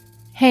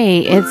Hey,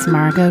 it's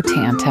Margot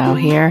Tantow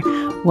here.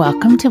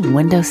 Welcome to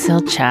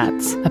Windowsill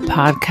Chats, a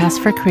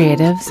podcast for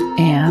creatives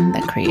and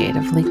the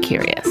creatively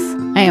curious.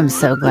 I am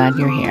so glad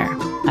you're here.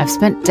 I've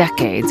spent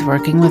decades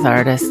working with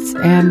artists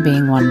and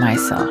being one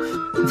myself.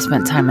 I've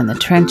spent time in the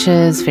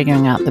trenches,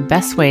 figuring out the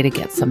best way to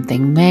get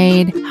something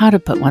made, how to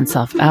put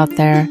oneself out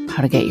there,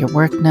 how to get your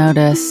work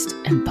noticed,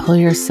 and pull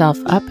yourself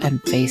up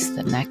and face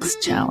the next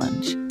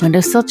challenge.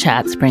 Windowsill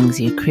Chats brings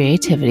you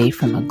creativity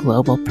from a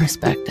global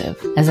perspective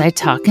as I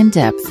talk in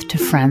depth to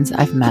friends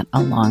I've met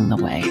along the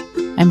way.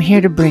 I'm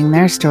here to bring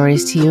their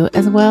stories to you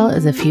as well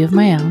as a few of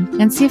my own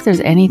and see if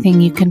there's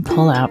anything you can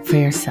pull out for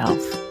yourself.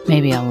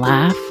 Maybe a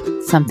laugh,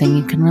 something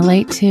you can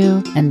relate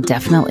to, and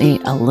definitely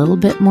a little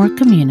bit more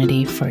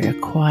community for your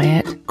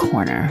quiet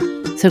corner.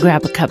 So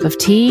grab a cup of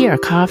tea or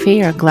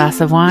coffee or a glass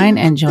of wine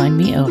and join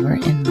me over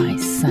in my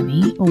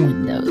sunny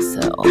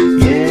windowsill.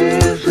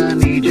 Yes, I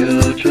need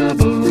your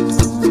trouble,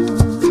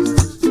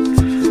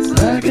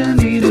 like I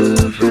need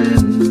a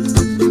friend.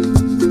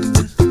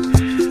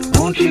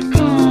 Won't you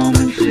come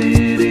and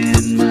sit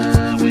in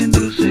my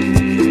windowsill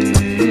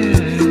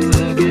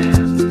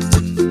again?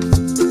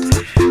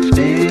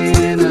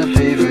 Spin our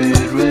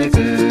favorite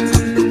records,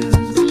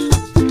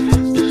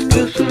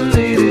 discuss the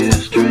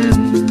latest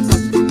trends.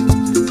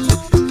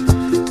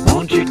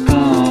 Won't you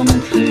come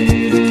and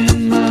sit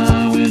in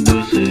my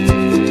windowsill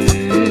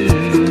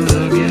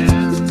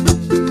again?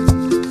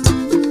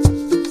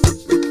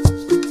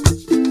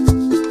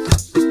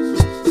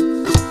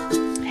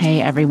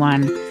 Hey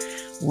everyone,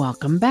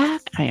 welcome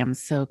back. I am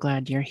so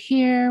glad you're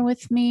here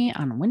with me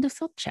on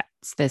Windowsill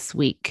Chats this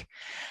week.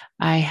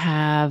 I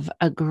have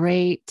a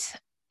great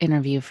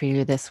interview for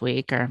you this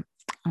week, or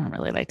I don't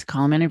really like to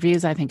call them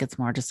interviews. I think it's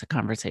more just a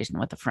conversation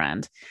with a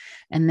friend.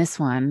 And this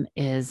one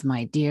is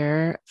my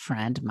dear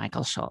friend,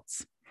 Michael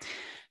Schultz.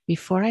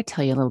 Before I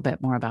tell you a little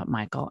bit more about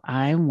Michael,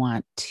 I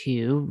want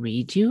to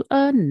read you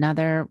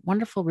another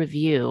wonderful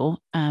review.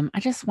 I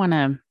just want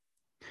to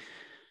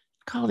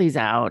call these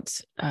out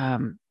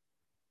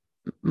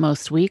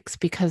most weeks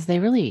because they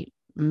really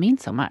mean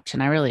so much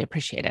and I really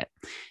appreciate it.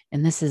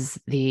 And this is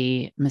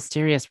the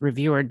mysterious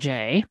reviewer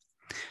Jay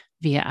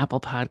via Apple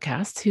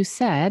Podcasts who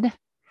said,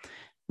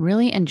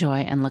 really enjoy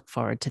and look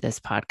forward to this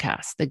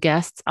podcast. The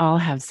guests all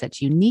have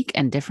such unique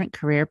and different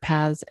career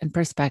paths and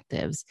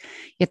perspectives,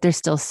 yet there's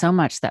still so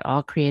much that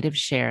all creatives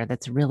share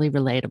that's really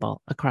relatable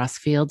across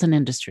fields and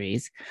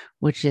industries,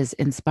 which is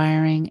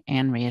inspiring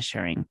and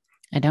reassuring.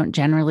 I don't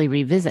generally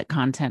revisit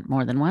content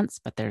more than once,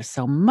 but there's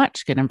so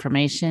much good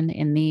information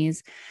in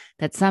these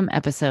that some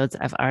episodes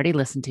I've already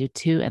listened to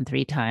 2 and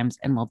 3 times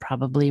and will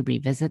probably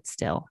revisit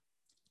still.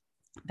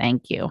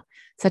 Thank you.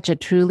 Such a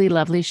truly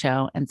lovely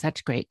show and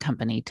such great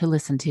company to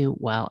listen to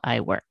while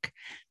I work.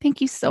 Thank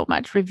you so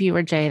much,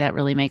 reviewer Jay. That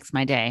really makes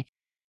my day.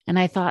 And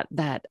I thought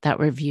that that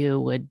review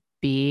would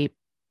be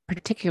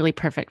particularly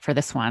perfect for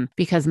this one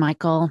because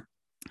Michael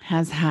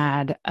has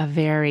had a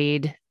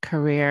varied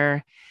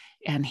career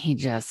and he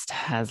just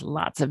has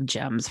lots of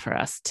gems for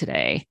us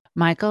today.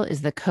 Michael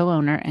is the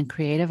co-owner and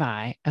creative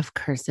eye of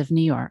Cursive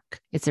New York.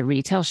 It's a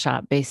retail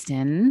shop based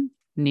in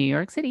New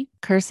York City.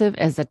 Cursive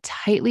is a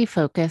tightly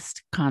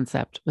focused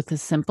concept with a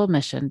simple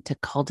mission to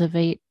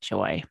cultivate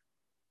joy.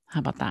 How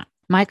about that?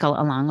 Michael,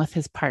 along with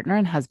his partner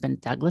and husband,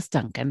 Douglas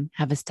Duncan,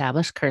 have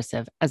established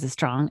Cursive as a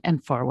strong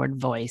and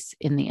forward voice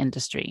in the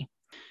industry.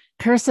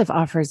 Cursive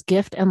offers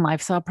gift and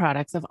lifestyle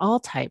products of all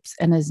types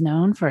and is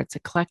known for its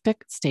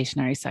eclectic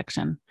stationery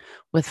section.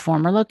 With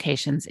former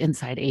locations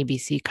inside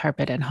ABC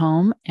Carpet and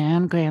Home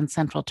and Grand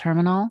Central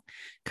Terminal,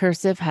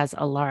 Cursive has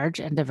a large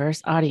and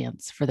diverse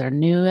audience for their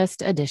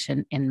newest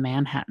addition in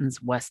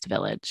Manhattan's West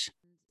Village.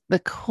 The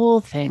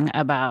cool thing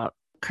about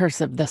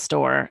Cursive, the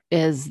store,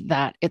 is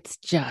that it's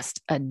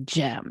just a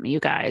gem, you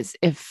guys.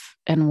 If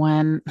and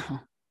when,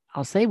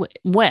 I'll say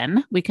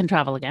when we can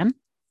travel again,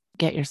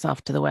 get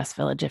yourself to the West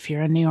Village if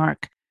you're in New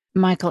York.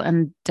 Michael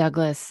and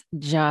Douglas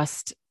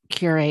just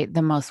curate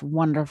the most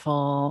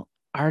wonderful,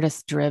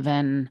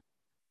 artist-driven,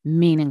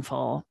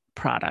 meaningful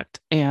product.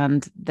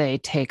 And they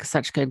take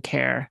such good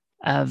care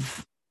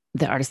of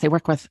the artists they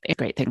work with.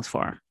 Great things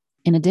for.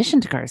 In addition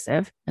to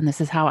Cursive, and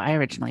this is how I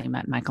originally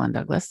met Michael and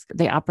Douglas,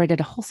 they operated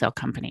a wholesale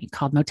company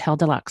called Motel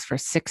Deluxe for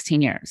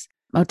 16 years.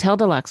 Motel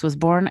Deluxe was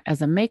born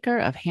as a maker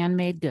of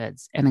handmade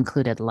goods and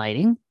included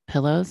lighting,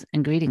 pillows,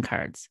 and greeting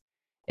cards.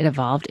 It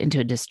evolved into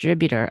a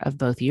distributor of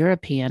both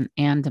European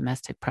and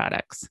domestic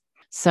products.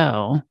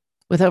 So,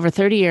 with over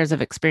 30 years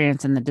of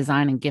experience in the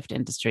design and gift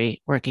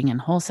industry, working in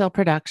wholesale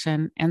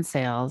production and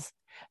sales,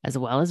 as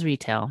well as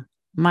retail,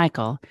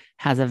 Michael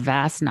has a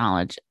vast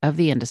knowledge of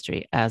the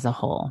industry as a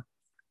whole.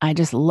 I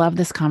just love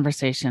this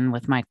conversation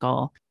with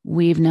Michael.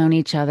 We've known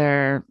each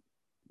other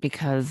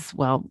because,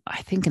 well,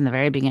 I think in the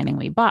very beginning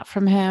we bought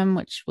from him,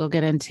 which we'll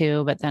get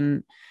into, but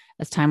then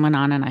as time went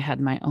on and I had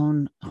my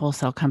own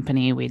wholesale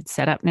company, we'd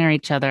set up near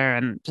each other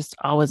and just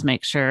always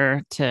make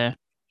sure to,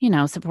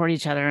 support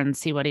each other and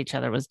see what each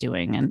other was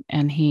doing.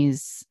 And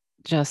he's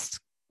just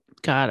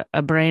got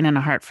a brain and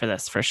a heart for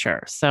this for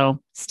sure. So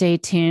stay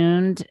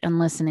tuned and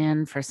listen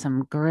in for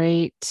some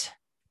great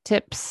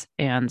tips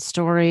and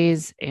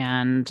stories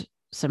and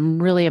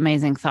some really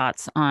amazing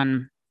thoughts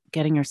on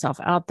getting yourself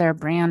out there,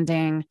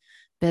 branding,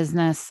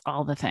 business,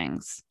 all the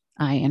things.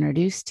 I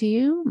introduce to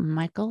you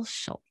Michael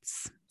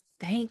Schultz.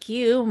 Thank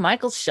you,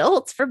 Michael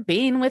Schultz, for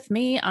being with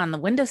me on the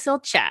Windowsill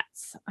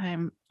Chats.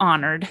 I'm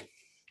honored.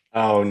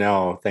 Oh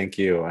no, thank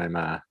you. I'm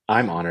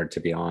honored to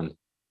be on.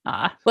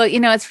 Well,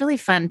 it's really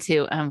fun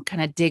to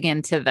kind of dig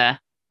into the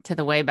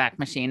Wayback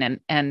Machine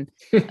and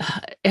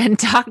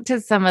talk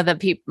to some of the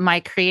people, my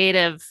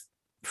creative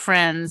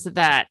friends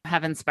that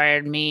have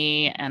inspired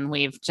me, and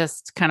we've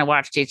just kind of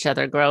watched each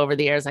other grow over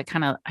the years. I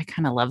kind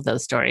of love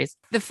those stories.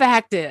 The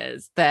fact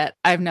is that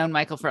I've known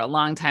Michael for a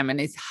long time, and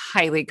he's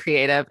highly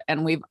creative,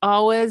 and we've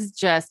always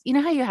just,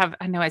 how you have,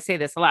 I know I say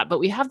this a lot, but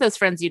we have those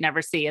friends you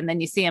never see, and then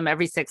you see them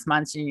every 6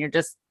 months and you're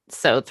just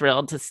so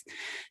thrilled to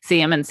see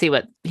them and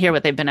hear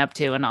what they've been up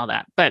to and all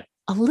that. But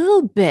a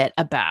little bit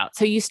about,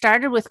 so you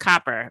started with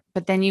copper,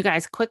 but then you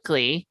guys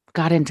quickly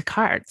got into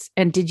cards.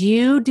 And did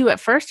you do it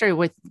first, or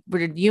were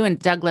you and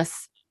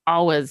Douglas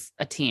always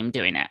a team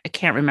doing it? I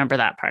can't remember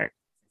that part.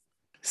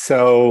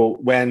 So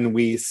when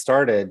we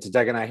started,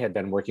 Doug and I had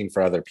been working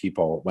for other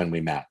people when we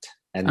met,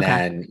 and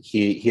then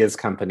his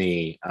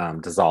company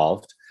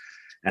dissolved,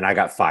 and I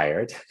got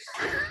fired.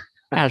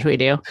 As we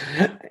do.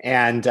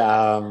 And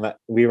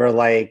we were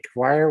like,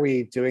 why are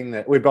we doing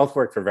that? We both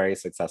worked for very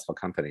successful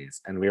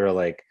companies, and we were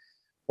like,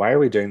 why are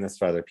we doing this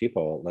for other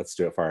people? Let's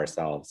do it for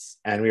ourselves.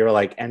 And we were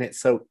like, and it's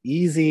so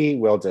easy.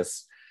 We'll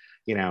just,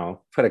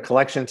 put a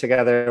collection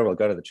together. We'll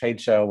go to the trade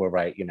show. We'll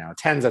write,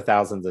 tens of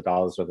thousands of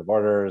dollars worth of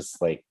orders,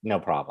 like no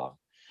problem.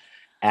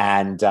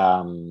 And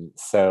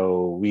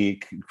so we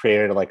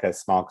created like a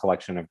small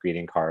collection of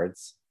greeting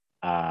cards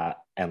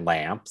and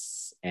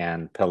lamps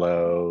and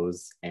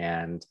pillows.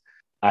 And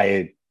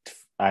I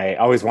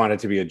always wanted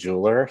to be a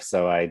jeweler.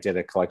 So I did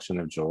a collection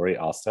of jewelry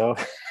also.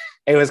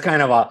 It was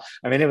kind of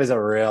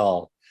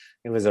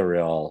it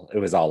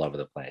was all over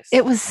the place.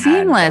 It was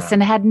seamless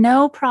and had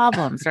no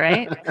problems,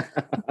 right?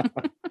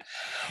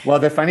 Well,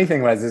 the funny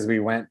thing is we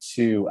went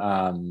to,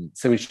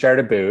 so we shared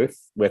a booth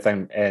with,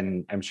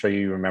 and I'm sure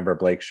you remember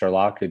Blake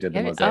Sherlock, who did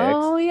the mosaics.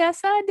 Oh, yes,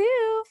 I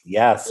do.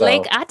 Yeah. So,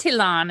 Lake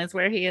Attilan is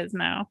where he is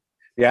now.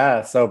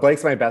 Yeah. So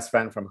Blake's my best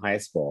friend from high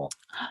school.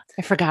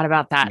 I forgot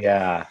about that.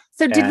 Yeah.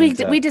 So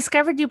we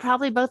discovered you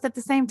probably both at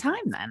the same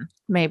time then,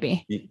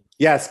 maybe?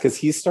 Yes, because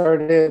he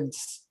started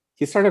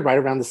right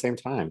around the same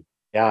time.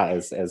 Yeah,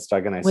 as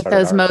Doug and I with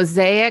those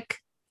mosaic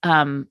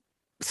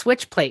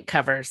switch plate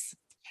covers.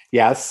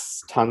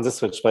 Yes, tons of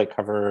switch plate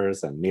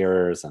covers and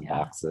mirrors and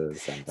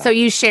boxes. And so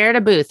you shared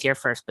a booth, your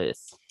first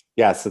booth?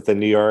 Yes, at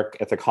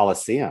the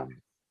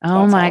Coliseum.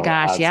 Oh my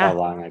gosh, yeah. How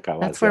long ago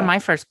that's where my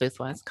first booth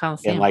was,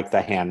 Coliseum. In like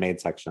the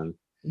handmade section.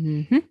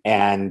 Mm-hmm.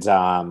 And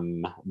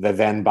the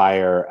then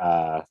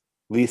buyer,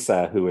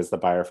 Lisa, who was the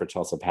buyer for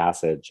Chelsea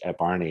Passage at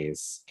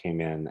Barney's,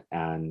 came in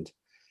and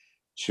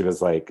she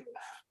was like,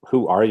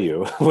 who are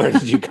you? Where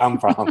did you come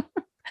from?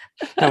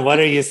 And what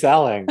are you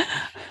selling?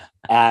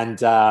 And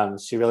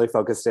she really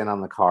focused in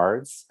on the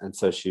cards. And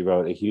so she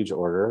wrote a huge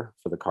order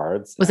for the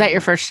cards. Was that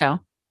your first show?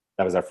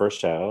 That was our first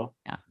show.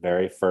 Yeah.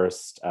 Very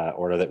first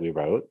order that we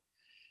wrote.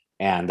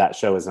 And that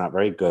show was not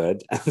very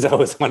good. So it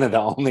was one of the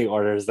only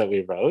orders that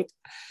we wrote.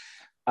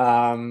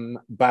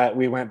 But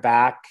we went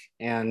back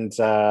and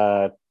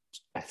so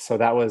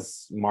that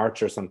was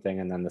March or something.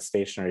 And then the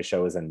stationery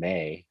show was in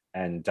May.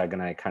 And Doug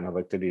and I kind of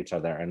looked at each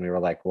other and we were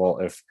like, well,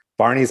 if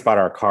Barney's bought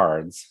our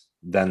cards,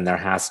 then there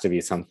has to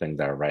be something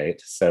there, right?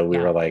 So we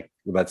were like,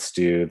 let's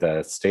do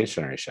the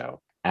stationery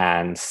show.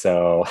 And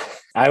so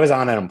I was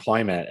on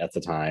unemployment at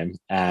the time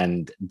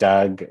and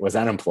Doug was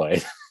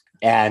unemployed.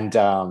 And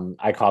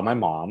I called my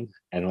mom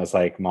and was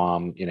like,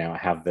 Mom, I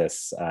have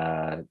this,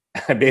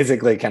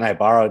 basically, can I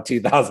borrow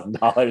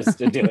 $2,000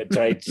 to do a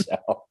trade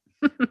show?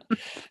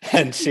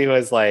 And she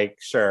was like,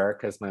 sure.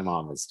 Because my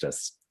mom is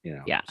just,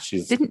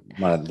 she's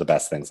one of the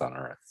best things on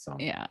earth. So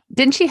yeah.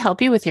 Didn't she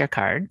help you with your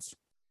cards?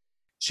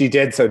 She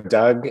did. So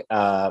Doug,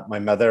 my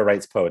mother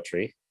writes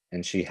poetry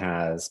and she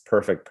has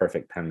perfect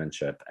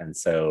penmanship. And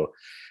so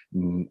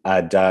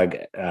Doug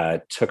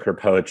took her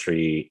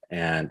poetry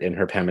and in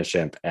her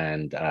penmanship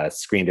and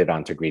screened it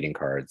onto greeting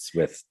cards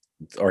with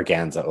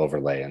organza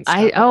overlay and stuff.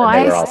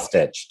 They were all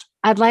stitched.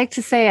 I'd like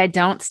to say I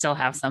don't still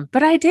have some,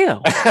 but I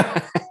do.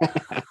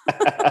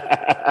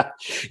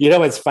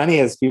 What's funny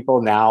is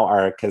people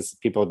now because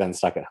people have been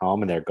stuck at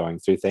home and they're going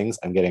through things.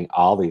 I'm getting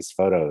all these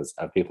photos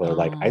of people who are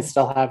like, I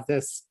still have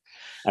this.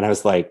 And I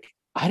was like,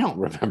 I don't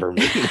remember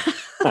meeting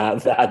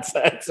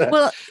that.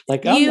 Well,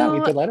 like, we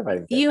did letter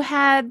writing. You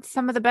had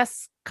some of the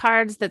best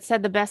cards that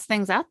said the best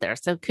things out there.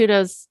 So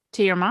kudos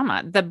to your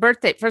mama.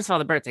 First of all,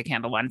 the birthday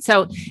candle one.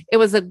 So it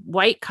was a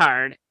white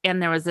card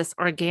and there was this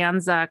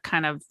organza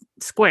kind of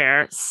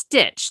square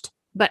stitched,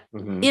 but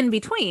in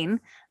between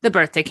the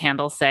birthday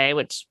candles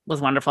which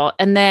was wonderful.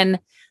 And then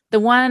the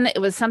one, it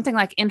was something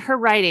like in her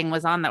writing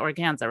was on the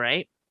organza,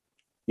 right?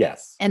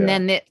 Yes. And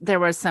then there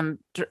was some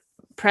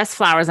pressed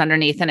flowers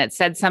underneath and it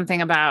said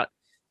something about,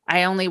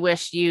 I only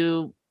wish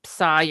you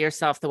saw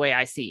yourself the way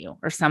I see you,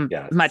 or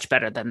Yes. much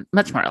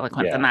more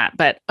eloquent than Yeah. that.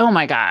 But oh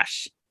my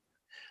gosh,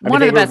 I mean,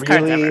 one of they the were best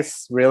cards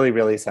ever. really,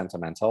 really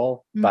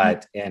sentimental, Mhm.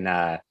 but in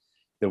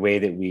the way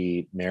that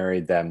we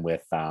married them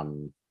with,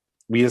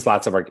 we used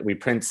lots of we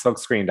print silk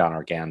screened on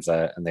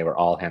organza, and they were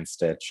all hand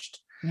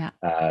stitched. Yeah.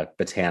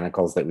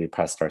 Botanicals that we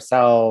pressed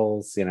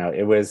ourselves. You know,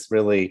 it was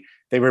really,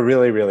 they were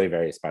really, really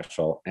very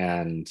special,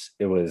 and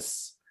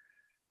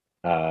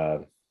uh,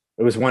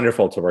 it was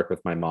wonderful to work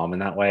with my mom in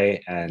that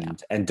way,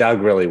 and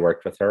Doug really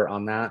worked with her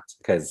on that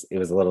because it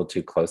was a little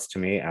too close to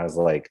me. I was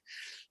like,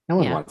 no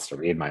one wants to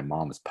read my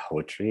mom's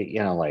poetry,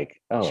 you know, like,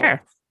 oh,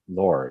 Sure.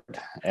 Lord.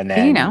 And But,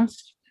 you then know,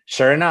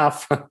 sure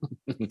enough,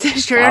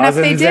 sure enough,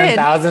 they thousands and did.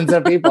 thousands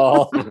of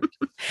people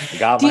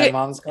got Do my you-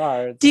 mom's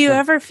cards. Do you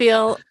ever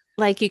feel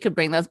like you could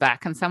bring those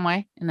back in some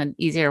way, in an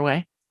easier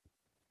way?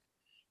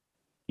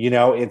 You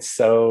know, it's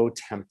so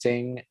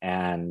tempting.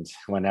 And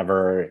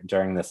whenever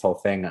during this whole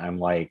thing, I'm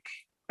like,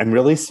 I'm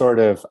really sort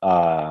of,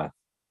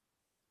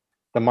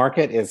 the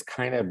market is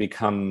kind of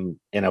become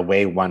in a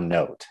way one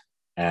note.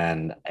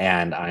 And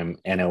I'm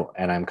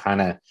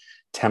kind of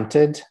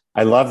tempted.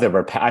 I love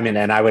I mean,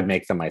 and I would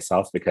make them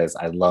myself because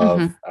I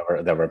love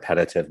the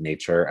repetitive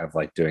nature of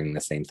like doing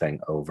the same thing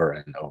over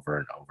and over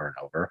and over and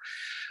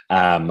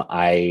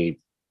over.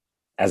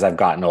 As I've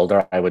gotten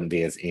older, I wouldn't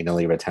be as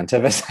anally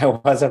retentive as I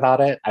was about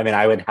it. I mean,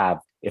 I would have,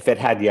 if it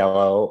had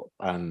yellow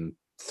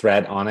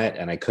thread on it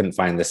and I couldn't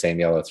find the same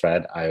yellow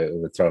thread, it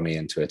would throw me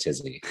into a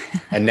tizzy.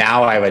 And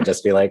now I would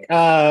just be like,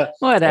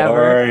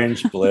 whatever.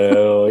 Orange,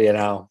 blue, you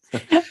know.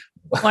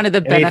 One of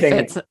the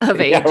benefits of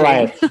aging. Yeah,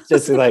 right.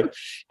 Just like,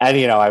 and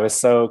you know, I was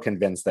so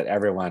convinced that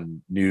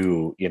everyone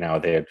knew, you know,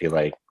 they'd be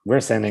like, we're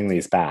sending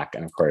these back.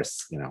 And of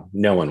course, you know,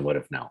 no one would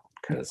have known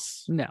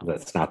because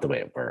that's not the way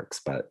it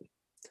works. But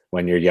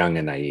when you're young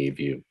and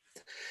naive,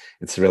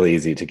 it's really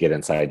easy to get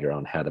inside your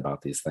own head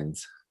about these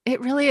things.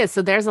 It really is.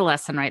 So there's a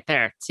lesson right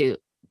there to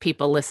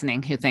people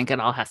listening who think it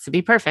all has to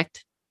be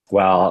perfect.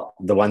 Well,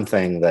 the one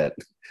thing that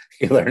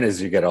you learn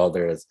as you get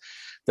older is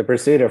the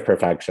pursuit of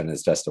perfection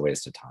is just a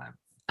waste of time.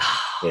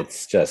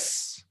 It's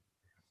just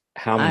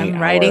how many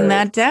I'm writing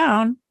that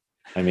down.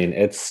 I mean,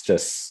 it's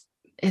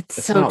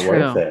so not true.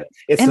 worth it.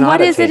 And what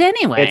is it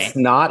anyway? It's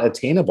not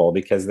attainable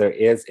because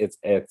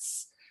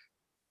it's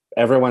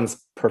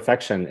everyone's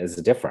perfection is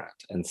different.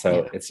 And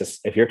so it's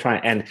just, if you're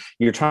trying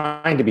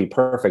to be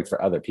perfect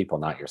for other people,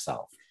 not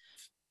yourself.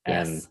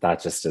 Yes. And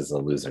that just is a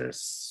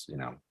loser's, you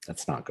know,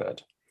 that's not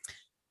good.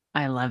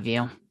 I love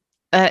you.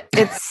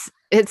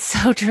 It's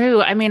so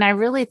true. I mean, I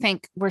really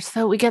think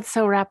we get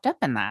so wrapped up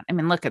in that. I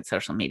mean, look at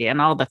social media and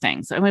all the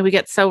things. I mean, we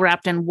get so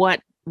wrapped in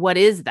what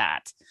is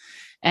that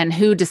and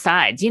who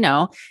decides, you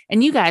know,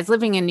 and you guys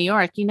living in New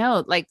York, you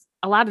know, like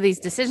a lot of these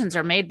decisions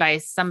are made by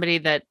somebody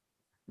that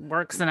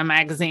works in a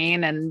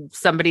magazine and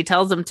somebody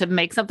tells them to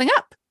make something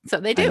up. So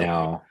they do. I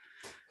know.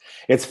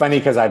 It's funny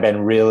because I've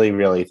been really,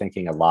 really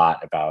thinking a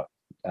lot about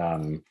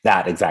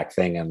that exact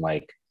thing. And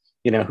like,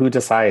 you know, who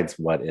decides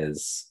what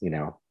is, you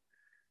know,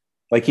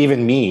 like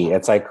even me,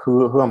 it's like,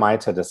 who am I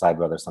to decide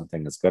whether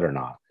something is good or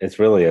not? It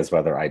really is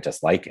whether I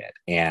just like it.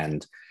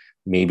 And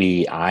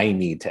maybe I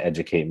need to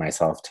educate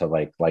myself to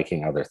like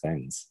liking other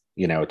things,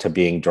 you know, to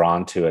being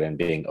drawn to it and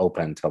being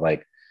open to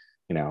like,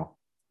 you know,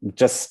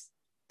 just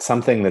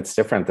something that's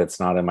different, that's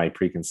not in my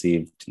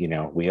preconceived, you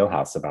know,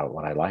 wheelhouse about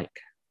what I like.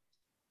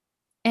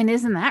 And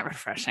isn't that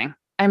refreshing?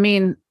 I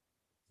mean,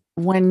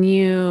 when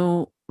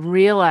you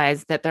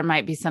realize that there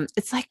might be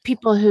it's like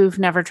people who've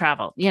never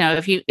traveled, you know,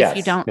 if you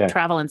don't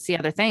travel and see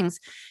other things,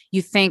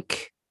 you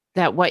think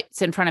that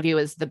what's in front of you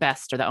is the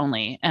best or the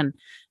only. And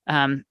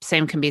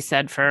same can be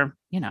said for,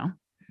 you know,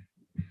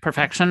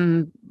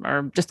 perfection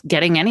or just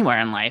getting anywhere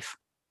in life.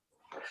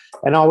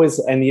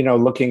 And you know,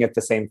 looking at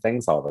the same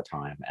things all the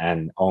time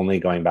and only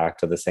going back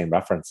to the same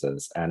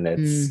references. And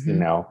it's,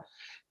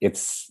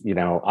 you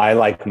know, I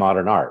like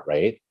modern art,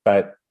 right?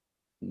 But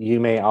you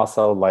may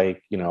also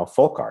like, you know,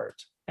 folk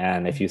art.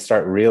 And if you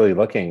start really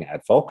looking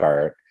at folk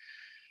art,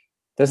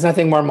 there's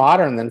nothing more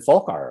modern than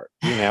folk art.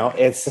 You know,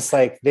 it's just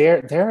like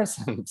there is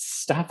some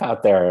stuff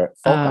out there,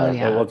 folk art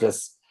that will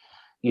just,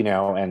 you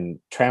know, and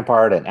tramp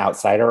art and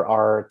outsider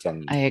art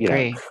and I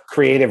agree. You know,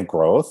 creative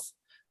growth.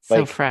 So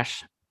like,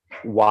 fresh.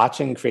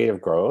 Watching creative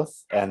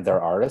growth and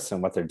their artists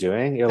and what they're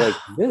doing, you're like,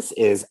 this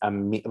is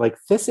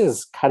this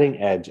is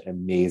cutting edge,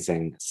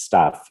 amazing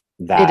stuff.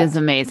 That it is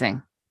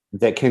amazing.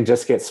 That can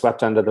just get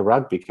swept under the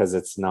rug because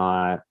it's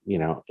not, you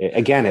know,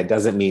 it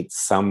doesn't meet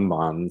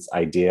someone's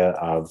idea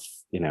of,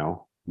 you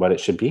know, what it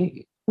should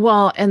be.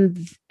 Well, and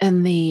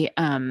the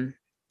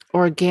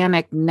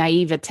organic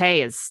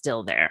naivete is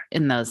still there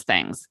in those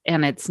things.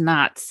 And it's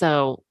not,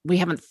 so we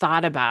haven't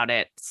thought about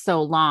it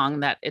so long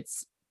that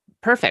it's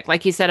perfect.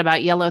 Like you said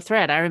about yellow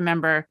thread. I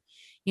remember,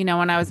 you know,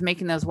 when I was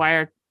making those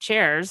wire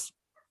chairs,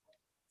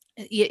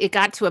 it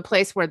got to a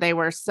place where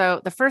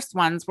the first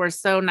ones were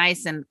so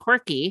nice and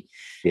quirky.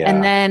 Yeah.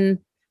 And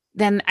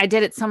then I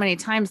did it so many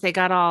times, they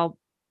got all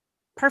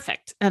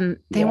perfect and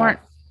they weren't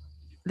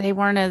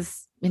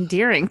as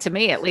endearing to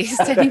me, at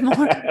least,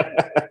 anymore.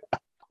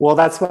 Well,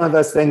 that's one of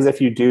those things.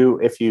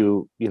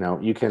 You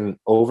can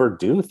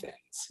overdo things.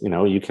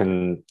 You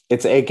can.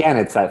 It's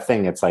that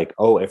thing. It's like,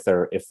 oh, if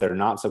they're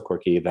not so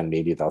quirky, then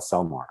maybe they'll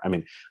sell more. I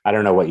mean, I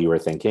don't know what you were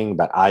thinking,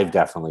 but I've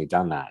definitely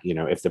done that.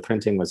 If the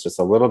printing was just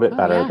a little bit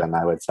better, then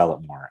I would sell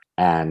it more.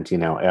 And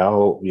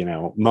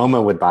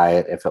MoMA would buy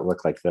it if it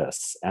looked like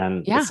this,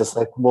 and it's just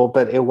like, well,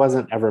 but it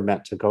wasn't ever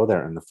meant to go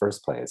there in the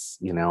first place.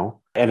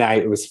 And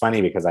it was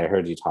funny because I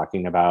heard you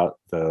talking about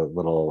the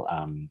little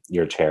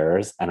your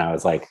chairs, and I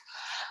was like,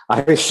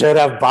 I should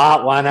have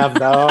bought one of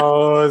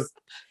those.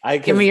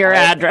 Give me your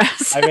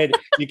address. They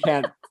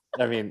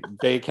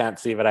can't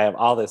see, but I have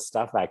all this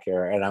stuff back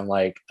here, and I'm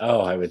like,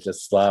 oh, I would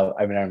just love.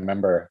 I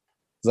remember,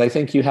 because I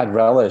think you had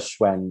Relish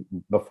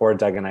before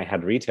Doug and I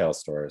had retail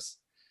stores.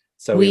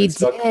 So we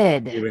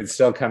would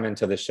still come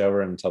into the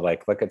showroom to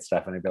like look at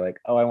stuff, and I'd be like,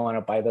 oh, I want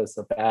to buy those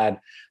so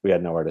bad. We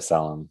had nowhere to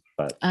sell them,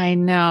 but I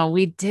know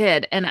we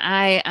did, and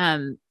I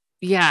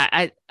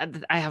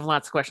have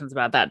lots of questions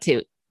about that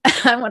too.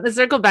 I want to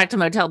circle back to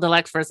Motel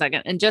Deluxe for a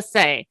second and just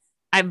say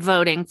I'm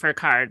voting for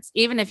cards,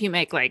 even if you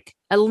make like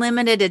a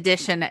limited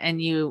edition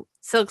and you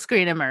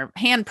silkscreen them or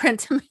hand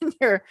print them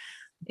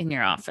in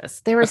your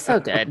office. They were so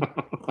good.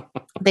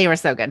 They were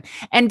so good.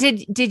 And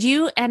did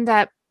you end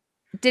up?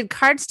 Did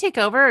cards take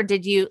over, or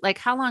did you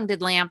how long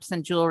did lamps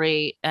and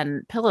jewelry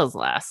and pillows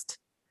last?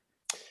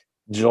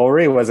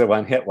 Jewelry was a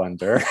one-hit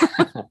wonder.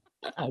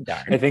 Oh,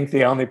 darn. I think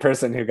the only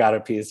person who got a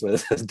piece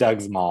was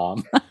Doug's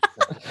mom.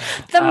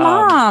 The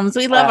moms.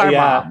 We love our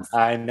moms.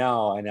 I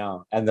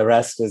know. And the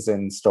rest is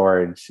in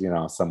storage,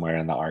 somewhere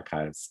in the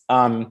archives.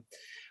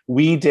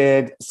 We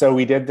did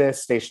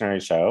this stationery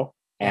show,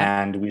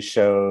 and we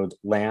showed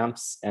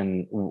lamps,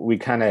 and we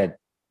had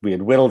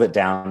whittled it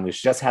down. We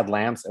just had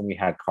lamps and we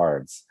had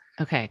cards.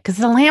 Okay. Because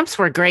the lamps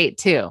were great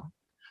too.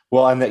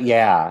 Well, and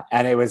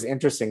it was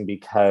interesting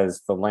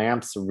because the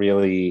lamps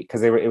really,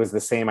 because it was the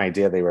same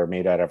idea. They were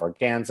made out of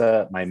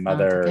organza. My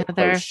mother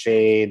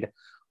crocheted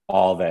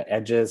all the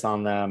edges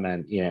on them,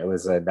 and it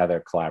was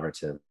another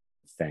collaborative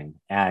thing.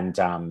 And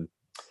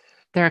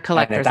they're a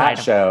collector's and at that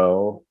item.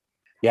 show,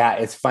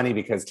 it's funny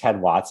because Ted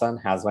Watson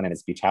has one in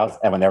his beach house,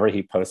 and whenever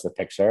he posts a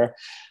picture,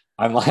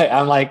 I'm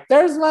like,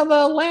 there's the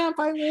lamp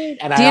I made.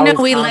 And do you know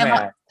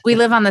we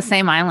live on the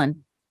same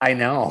island? I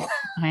know.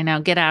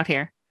 Get out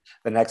here.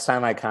 The next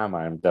time I come,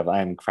 I'm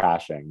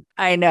crashing.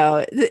 I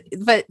know,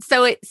 but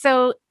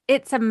so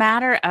it's a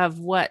matter of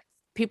what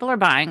people are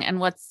buying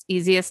and what's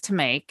easiest to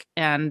make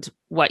and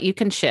what you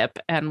can ship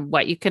and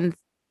what you can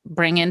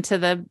bring into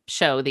the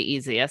show the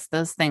easiest.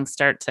 Those things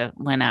start to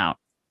win out.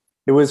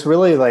 It was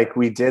really like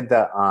we did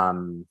that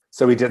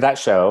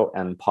show,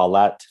 and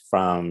Paulette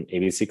from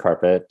ABC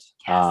Carpet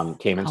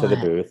came into the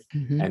booth,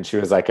 and she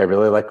was like, I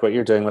really like what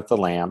you're doing with the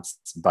lamps,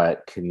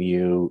 but can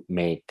you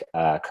make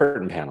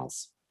curtain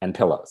panels and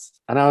pillows?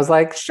 And I was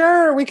like,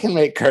 sure, we can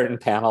make curtain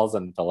panels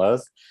and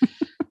pillows.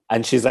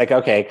 And she's like,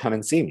 okay, come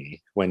and see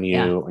me when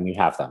you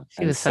have them.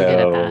 She was so good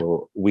at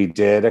that. We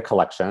did a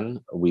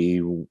collection.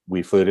 We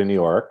flew to New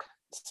York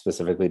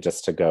specifically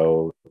just to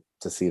go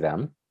to see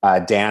them.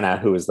 Dana,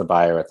 who was the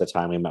buyer at the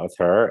time, we met with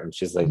her, and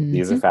she's like,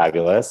 these are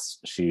fabulous.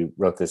 She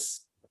wrote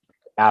this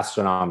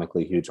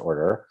astronomically huge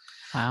order.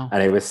 Wow.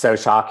 And it was so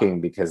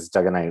shocking because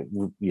Doug and I,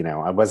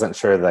 I wasn't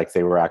sure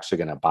they were actually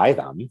going to buy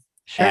them.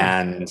 Sure.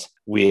 And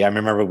I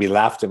remember we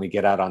left and we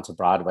get out onto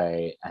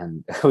Broadway,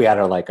 and we had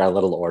our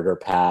little order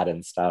pad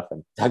and stuff.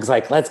 And Doug's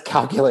like, let's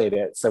calculate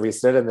it. So we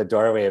stood in the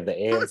doorway of the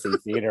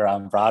AMC theater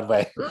on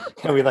Broadway,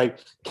 and we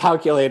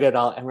calculated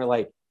all, and we're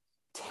like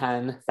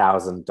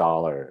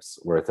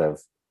 $10,000 worth of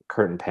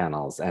curtain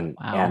panels and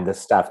this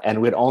stuff.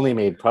 And we'd only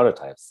made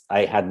prototypes.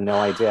 I had no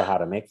idea how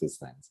to make these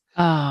things.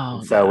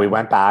 So we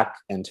went back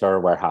into our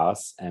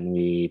warehouse and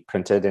we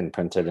printed and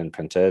printed and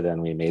printed,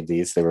 and we made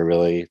these. They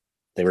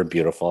were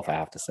beautiful, if I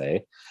have to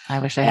say. I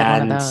wish I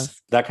had one of those.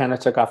 That kind of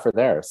took off for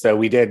there. So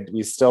we did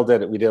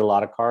a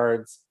lot of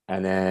cards,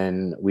 and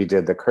then we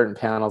did the curtain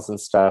panels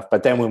and stuff.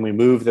 But then when we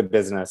moved the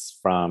business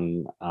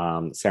from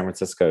San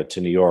Francisco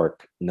to New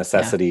York,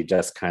 necessity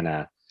just kind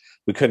of,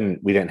 we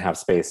didn't have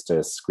space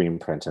to screen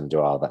print and do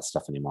all that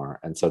stuff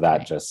anymore. And so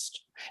that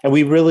and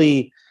we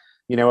really,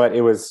 we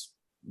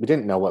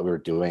didn't know what we were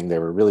doing. They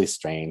were really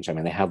strange. I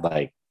mean, they had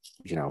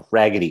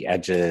raggedy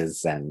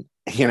edges and,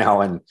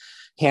 and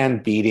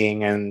hand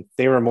beating, and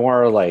they were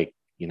more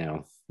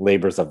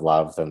labors of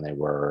love than they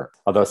were,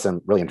 although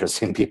some really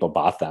interesting people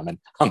bought them and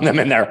hung them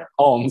in their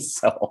homes.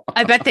 So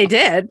I bet they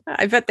did.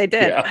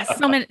 Yeah.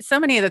 So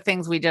many of the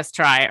things we just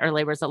try are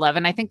labors of love.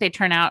 And I think they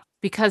turn out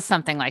because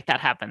something like that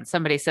happens.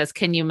 Somebody says,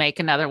 can you make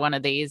another one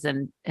of these?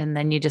 And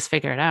then you just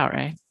figure it out,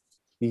 right?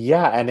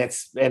 Yeah. And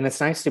it's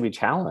nice to be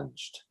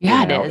challenged.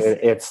 Yeah,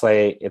 it is.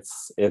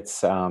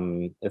 It's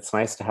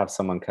nice to have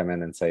someone come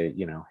in and say,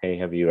 hey,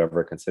 have you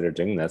ever considered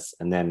doing this?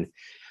 And then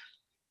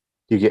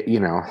you get,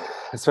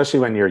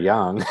 especially when you're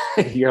young,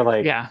 you're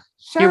like,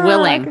 sure, you're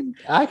willing.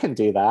 I can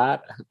do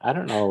that. I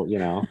don't know,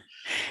 yeah.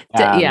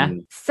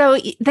 So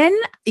then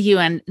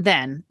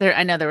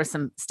I know there were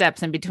some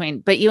steps in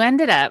between, but you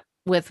ended up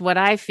with what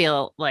I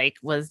feel like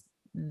was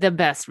the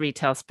best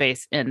retail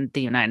space in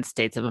the United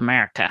States of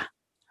America.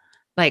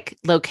 Like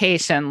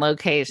location,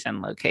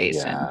 location,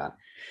 location. Yeah.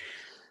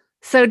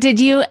 So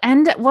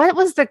what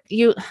was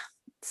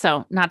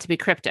so not to be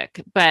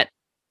cryptic, but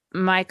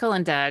Michael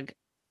and Doug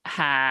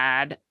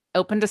had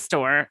opened a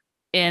store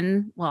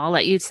I'll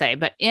let you say,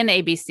 but in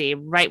ABC,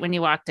 right when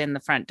you walked in the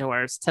front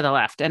doors to the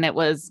left. And it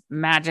was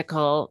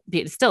magical.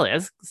 It still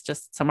is. It's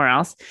just somewhere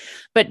else.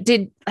 But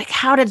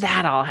how did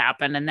that all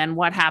happen? And then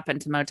what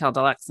happened to Motel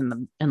Deluxe in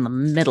the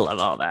middle of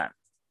all that?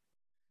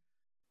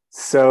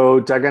 So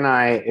Doug and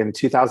I, in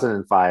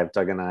 2005,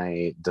 Doug and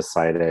I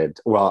decided,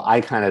 well, I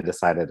kind of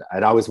decided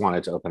I'd always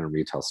wanted to open a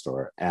retail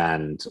store.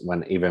 And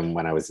even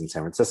when I was in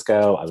San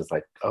Francisco, I was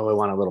like, oh, I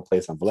want a little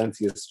place on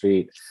Valencia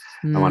Street.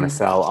 I want to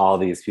sell all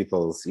these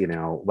people's,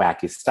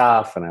 wacky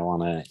stuff. And I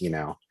want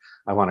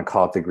to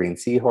call it the Green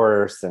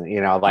Seahorse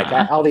and,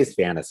 all these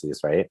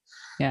fantasies. Right.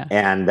 Yeah.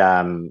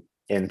 And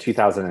in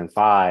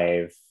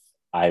 2005,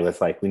 I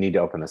was like, we need to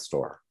open a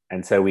store.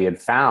 And so we had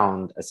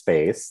found a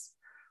space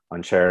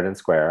on Sheridan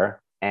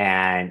Square.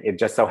 And it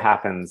just so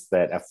happens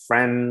that a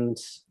friend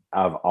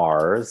of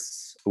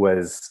ours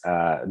was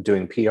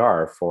doing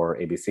PR for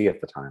ABC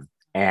at the time.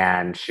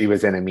 And she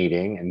was in a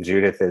meeting, and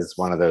Judith is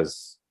one of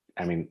those,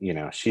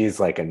 she's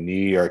like a New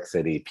York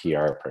City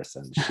PR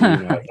person. She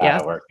knows how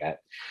to work it.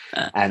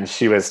 And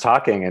she was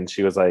talking, and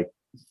she was like,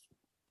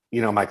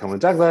 Michael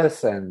and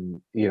Douglas,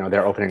 and,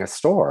 they're opening a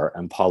store.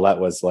 And Paulette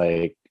was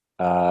like,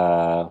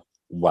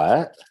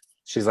 what?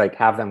 She's like,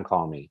 have them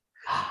call me.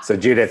 So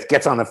Judith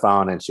gets on the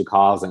phone and she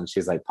calls and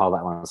she's like,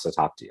 Paulette wants to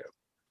talk to you.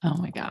 Oh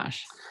my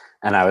gosh.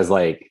 And I was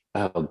like,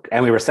 oh,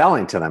 and we were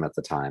selling to them at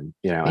the time,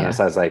 and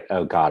so I was like,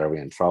 oh God, are we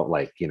in trouble?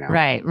 Like,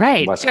 Right.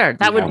 Sure.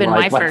 That would have been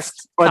my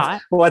first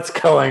thought. What's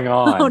going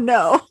on? Oh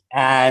no.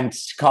 And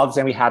she called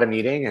and we had a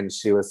meeting, and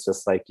she was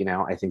just like,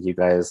 I think you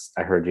guys,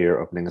 I heard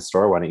you're opening a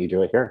store. Why don't you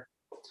do it here?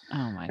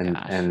 Oh my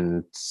gosh.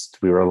 And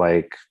we were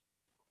like,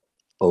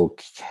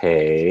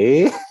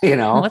 okay,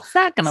 what's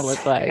that going to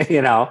look like?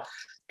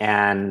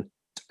 And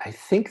I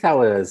think that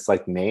was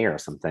like May or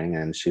something.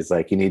 And she's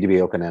like, you need to be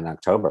open in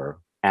October.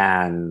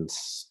 And,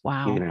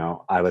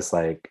 wow, I was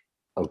like,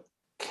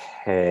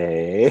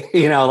 okay,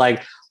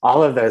 like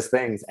all of those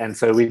things. And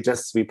so we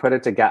put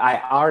it together.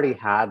 I already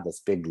had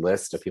this big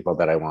list of people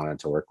that I wanted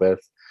to work with.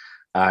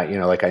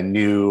 Like I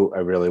knew I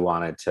really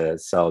wanted to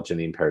sell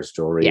Janine Pear's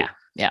jewelry.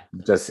 Yeah.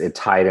 Just it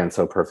tied in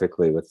so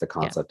perfectly with the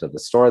concept of the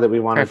store that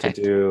we wanted to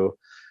do.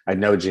 I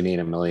know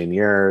Janine a million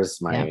years.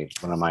 One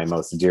of my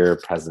most dear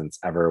presents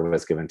ever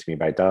was given to me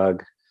by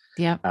Doug.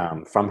 Yeah.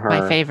 From her.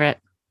 My favorite.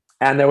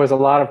 And there was a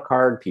lot of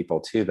card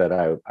people too that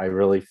I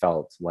really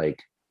felt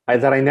like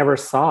that I never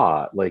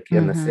saw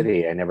in the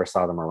city. I never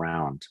saw them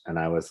around. And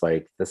I was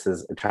like, this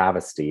is a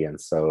travesty.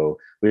 And so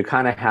we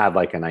kind of had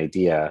like an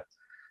idea,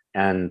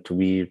 and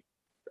we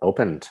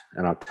opened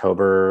in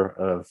October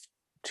of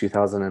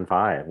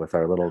 2005 with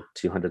our little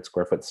 200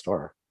 square foot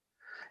store.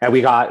 And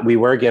we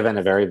were given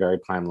a very, very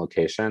prime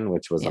location,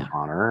 which was an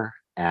honor.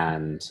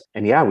 And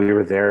we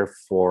were there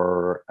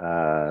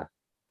for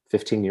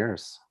 15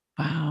 years.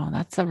 Wow,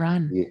 that's a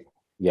run.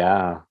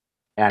 Yeah.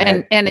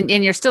 And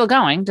you're still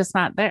going, just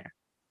not there.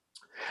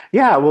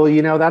 Yeah, well,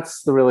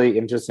 that's the really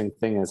interesting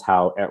thing, is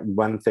how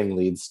one thing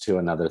leads to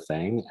another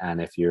thing. And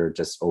if you're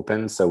just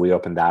open, so we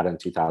opened that in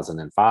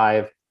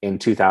 2005. In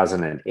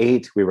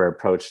 2008, we were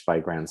approached by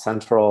Grand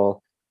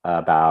Central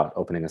about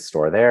opening a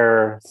store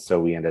there. So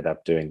we ended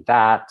up doing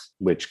that,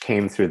 which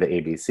came through the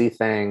ABC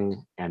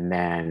thing. And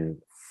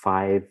then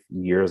 5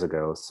 years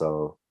ago,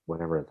 so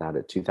whatever that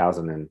is,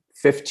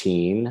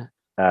 2015,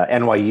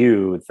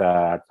 NYU,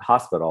 the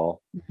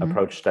hospital,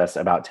 approached us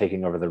about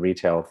taking over the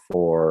retail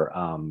for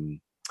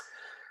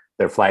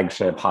their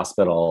flagship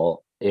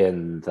hospital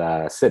in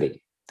the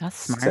city. That's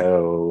smart.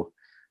 So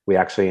we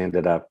actually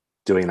ended up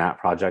doing that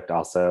project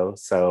also.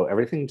 So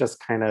everything just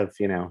kind of,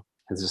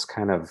 has just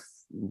kind of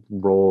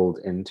rolled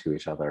into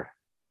each other.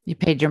 You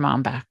paid your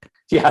mom back.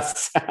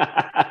 Yes.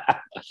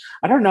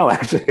 I don't know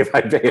actually if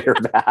I paid her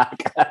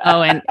back.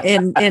 Oh, and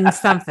in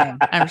something,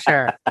 I'm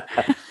sure.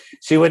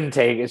 She wouldn't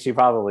take it. She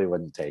probably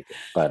wouldn't take it.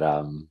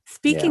 But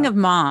speaking of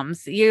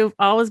moms, you've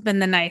always been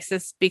the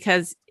nicest,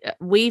 because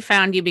we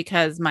found you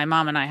because my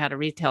mom and I had a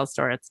retail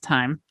store at the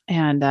time.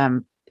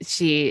 And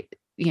she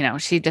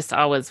just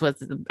always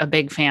was a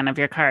big fan of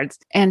your cards.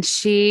 And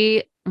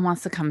she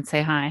wants to come and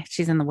say hi.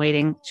 She's in the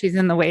waiting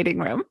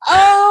room.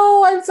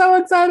 Oh, I'm so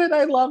excited.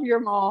 I love your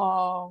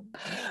mom.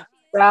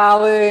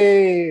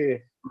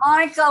 Sally.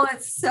 Michael,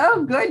 it's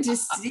so good to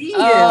see you.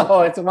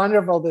 Oh, it's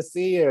wonderful to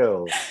see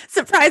you.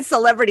 Surprise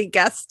celebrity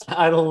guest.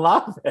 I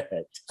love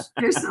it.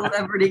 Your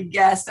celebrity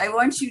guest. I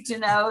want you to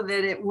know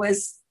that it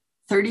was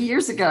 30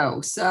 years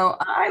ago. So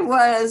I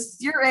was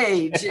your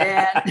age,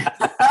 and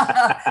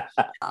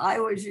I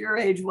was your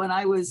age when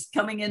I was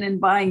coming in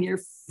and buying your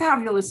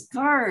fabulous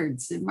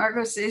cards. And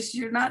Margot says,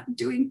 you're not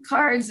doing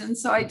cards. And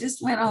so I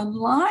just went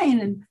online,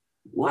 and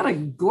what a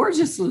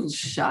gorgeous little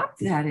shop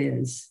that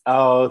is.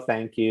 Oh,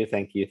 thank you.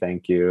 Thank you.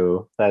 Thank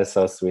you. That is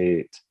so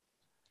sweet.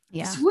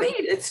 Yeah. Sweet.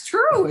 It's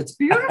true. It's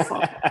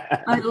beautiful.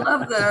 I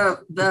love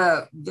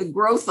the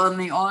growth on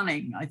the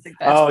awning. I think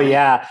that's Oh pretty.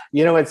 yeah.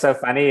 You know what's so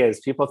funny is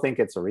people think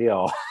it's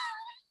real.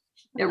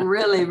 It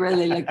really,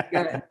 really looks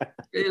good.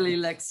 Really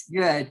looks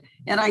good.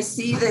 And I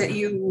see that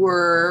you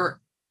were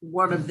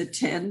one of the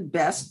 10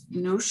 best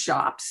new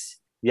shops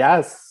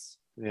Yes.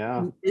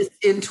 Yeah.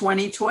 in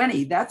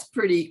 2020. That's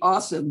pretty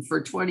awesome for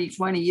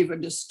 2020,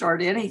 even to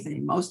start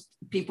anything. Most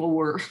people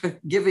were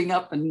giving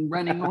up and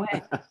running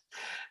away.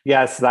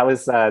 Yes, that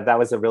was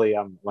a really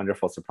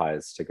wonderful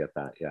surprise to get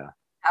that. Yeah.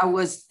 How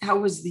was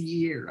the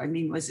year? I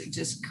mean, was it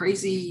just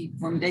crazy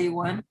from day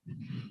one?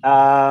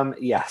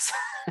 Yes,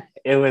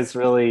 it was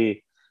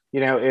really,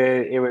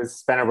 it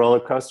was been a roller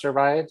coaster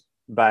ride,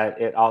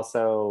 but it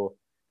also,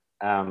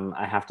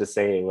 I have to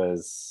say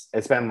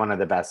it's been one of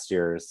the best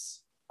years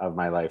of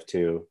my life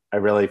too. I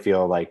really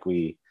feel like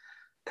we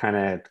kind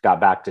of got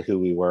back to who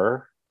we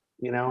were,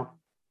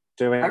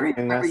 doing I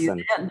remember this you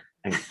and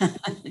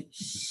then.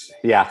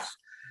 yeah.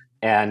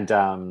 And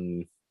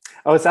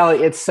oh,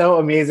 Sally, it's so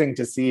amazing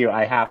to see you.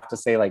 I have to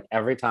say, like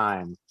every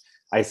time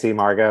I see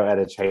Margot at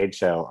a trade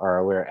show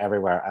or we're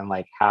everywhere, I'm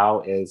like,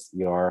 how is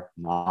your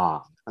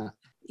mom?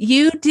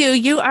 You do.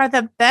 You are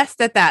the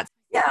best at that.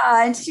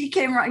 Yeah, and she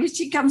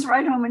comes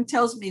right home and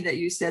tells me that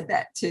you said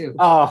that too.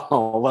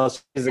 Oh, well,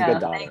 she's a Yeah,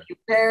 good daughter. thank you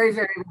very,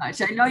 very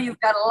much. I know you've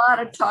got a lot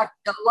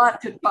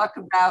to talk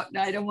about, and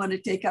I don't want to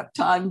take up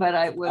time, but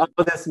I will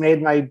Oh, this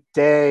made my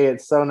day.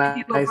 It's so give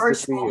you a nice to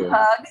see virtual you.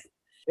 hug.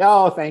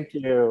 Oh, thank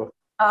you.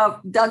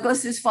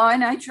 Douglas is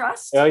fine, I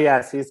trust. Oh,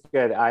 yes, he's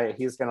good.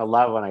 He's going to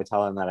love when I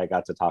tell him that I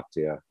got to talk to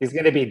you. He's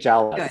going to be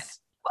jealous. Good.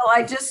 Well,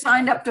 I just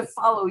signed up to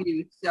follow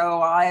you,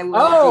 so I will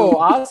Oh, be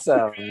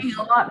awesome. seeing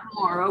a lot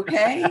more,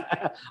 okay?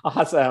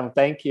 Awesome.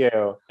 Thank you.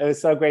 It was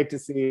so great to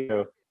see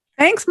you.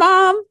 Thanks,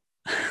 Mom.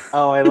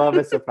 Oh, I love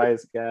a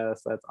surprise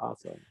guest. That's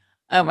awesome.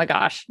 Oh my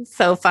gosh.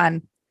 So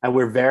fun. And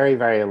we're very,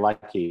 very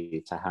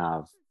lucky to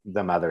have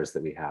the mothers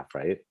that we have,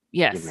 right?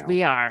 Yes,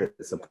 we are.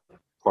 That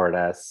support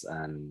us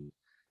and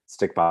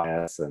stick by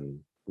us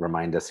and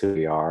remind us who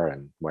we are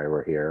and why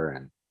we're here.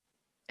 And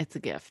It's a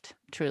gift,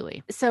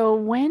 truly. So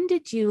when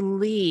did you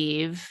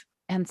leave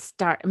and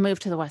move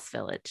to the West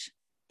Village,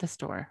 the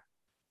store?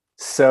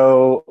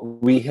 so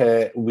we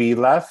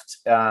left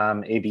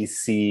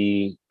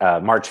ABC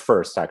March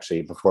 1st,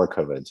 actually, before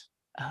COVID.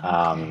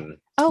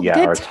 Okay.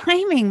 Yeah, good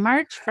timing,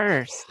 March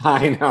 1st.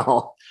 I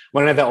know.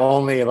 One of the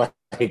only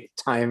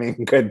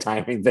good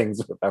timing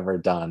things we've ever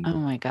done. Oh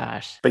my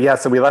gosh. But yeah,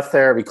 so we left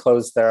there. We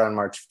closed there on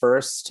March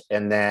 1st.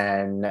 And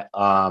then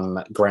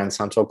Grand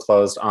Central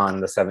closed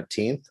on the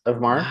 17th of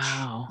March.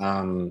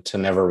 Wow. To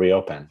never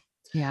reopen.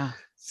 Yeah.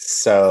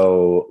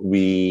 So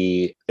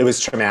it was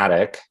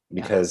traumatic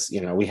because,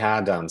 we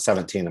had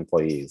 17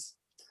 employees.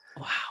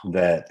 Wow.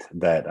 That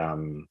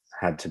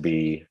had to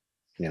be,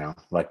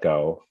 let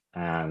go.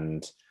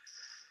 And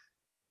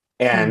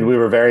we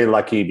were very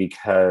lucky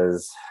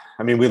because,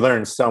 we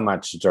learned so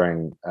much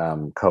during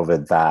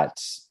COVID that,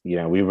 we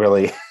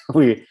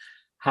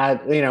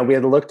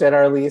had looked at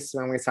our lease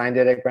when we signed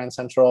it at Grand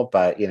Central,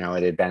 but, it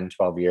had been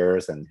 12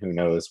 years and who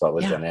knows what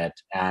was in it.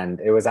 And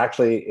it was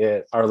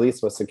actually, our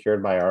lease was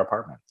secured by our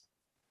apartment.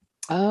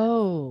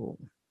 Oh.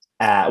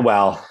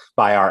 Well,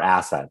 by our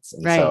assets.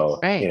 And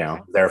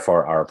right.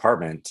 Therefore our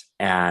apartment.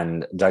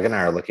 And Doug and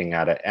I are looking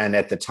at it. And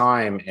at the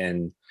time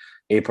in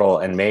April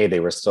and May, they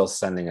were still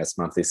sending us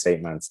monthly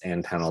statements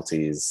and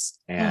penalties.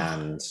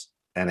 And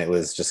it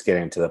was just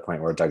getting to the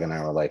point where Doug and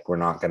I were like, we're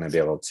not going to be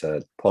able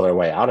to pull our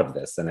way out of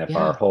this. And if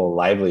our whole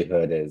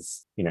livelihood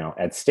is,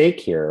 at stake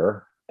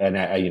here, and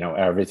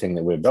everything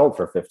that we built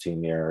for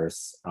 15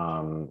 years,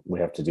 we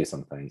have to do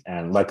something.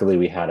 And luckily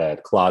we had a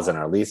clause in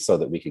our lease so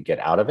that we could get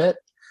out of it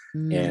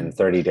in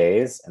 30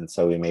 days. And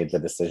so we made the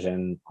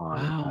decision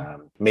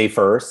on May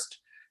 1st,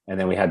 and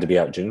then we had to be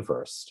out June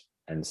 1st.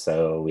 And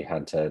so we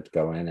had to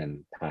go in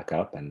and pack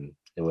up, and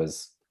it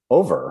was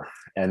over.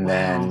 And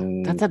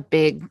then that's a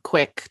big,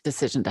 quick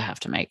decision to have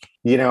to make.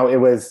 It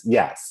was,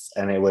 yes.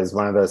 And it was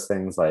one of those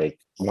things, like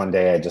one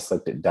day I just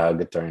looked at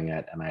Doug during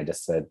it and I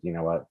just said, you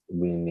know what,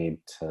 we need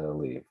to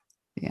leave.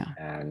 Yeah.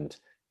 And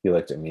he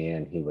looked at me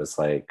and he was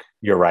like,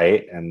 you're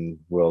right. And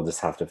we'll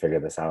just have to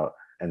figure this out.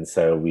 And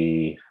so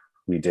we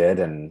did,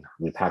 and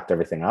we packed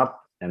everything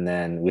up. And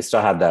then we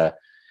still had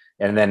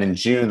and then in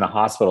June, the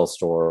hospital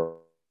store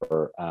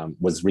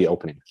was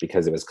reopening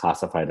because it was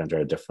classified under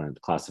a different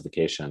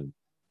classification.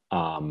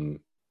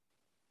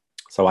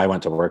 So I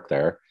went to work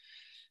there,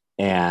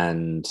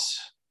 and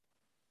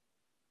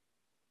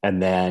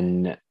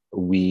then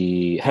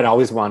we had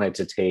always wanted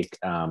to take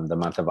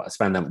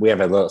we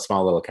have a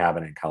small little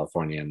cabin in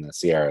California in the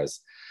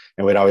Sierras,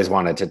 and we'd always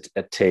wanted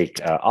to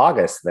take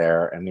August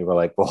there. And we were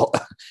like, well,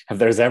 if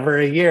there's ever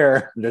a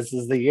year, this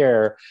is the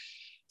year.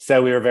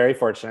 So we were very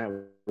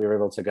fortunate. We were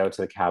able to go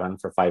to the cabin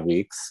for 5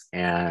 weeks,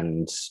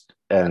 and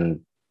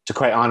to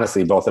quite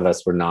honestly, both of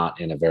us were not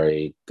in a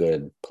very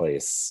good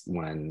place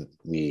when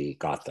we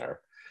got there.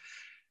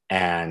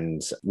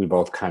 And we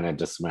both kind of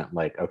just went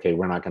like, okay,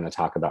 we're not going to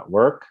talk about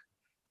work.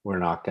 We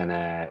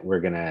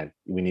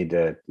need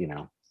to,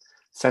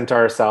 center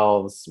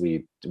ourselves.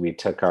 We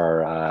took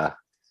our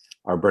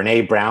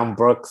Brene Brown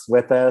books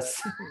with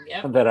us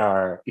Yep. that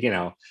are,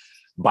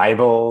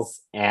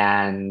 Bibles,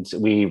 and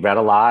we read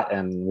a lot,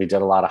 and we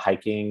did a lot of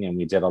hiking, and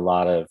we did a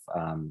lot of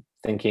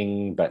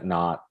thinking, but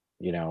not,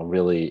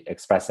 really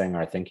expressing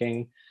our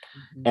thinking.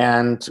 Mhm.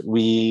 And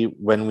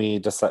when we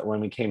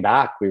came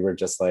back, we were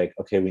just like,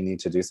 okay, we need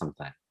to do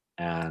something,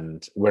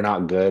 and we're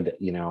not good,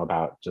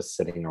 about just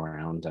sitting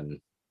around.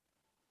 And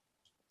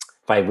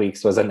 5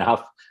 weeks was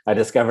enough. I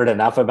discovered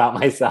enough about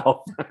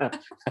myself that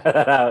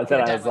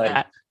I was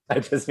like, I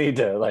just need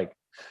to like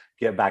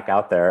get back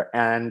out there.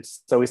 And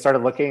so we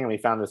started looking, and we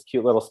found this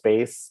cute little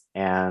space,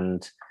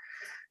 and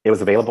it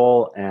was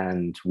available,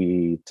 and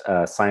we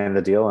signed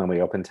the deal, and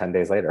we opened 10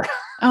 days later.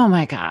 Oh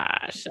my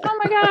gosh. Oh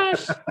my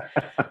gosh.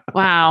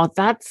 Wow.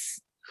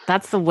 That's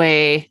the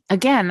way.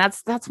 Again,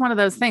 that's one of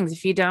those things.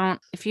 If you don't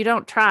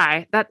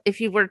try that, if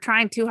you were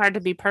trying too hard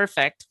to be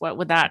perfect, what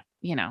would that,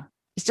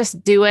 it's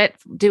just do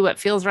what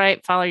feels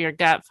right. Follow your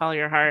gut, follow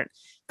your heart.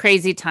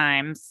 Crazy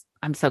times.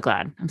 I'm so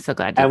glad.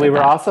 And we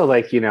were also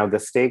like,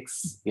 the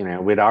stakes,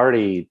 we'd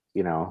already,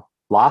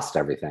 lost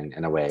everything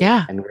in a way.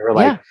 Yeah. And we were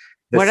like,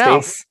 the what stakes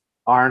else?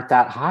 aren't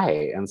that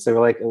high. And so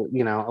we're like,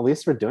 at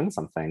least we're doing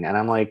something. And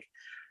I'm like,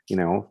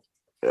 and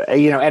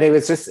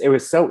it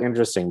was so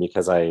interesting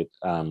because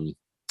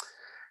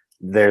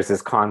there's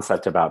this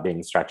concept about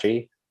being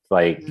stretchy,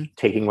 like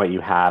taking what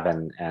you have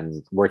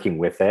and working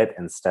with it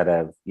instead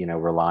of,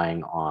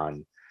 relying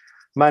on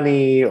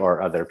money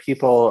or other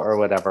people or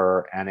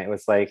whatever. And it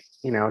was like,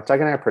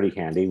 Doug and I are pretty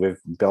handy. We've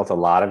built a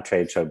lot of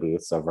trade show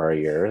booths over our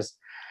years.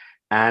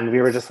 And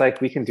we were just like,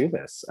 we can do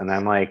this. And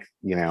I'm like,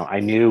 I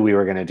knew we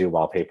were going to do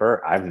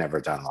wallpaper. I've never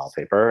done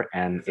wallpaper.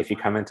 And if you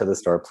come into the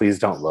store, please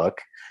don't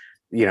look,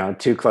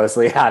 too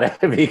closely at it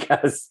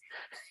because,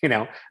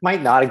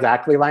 might not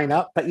exactly line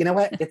up. But you know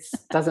what? It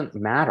doesn't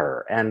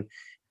matter. And,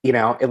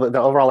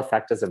 the overall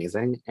effect is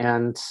amazing.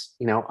 And,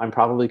 I'm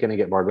probably going to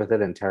get bored with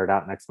it and tear it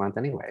out next month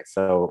anyway.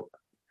 So,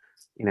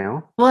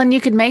 Well, and you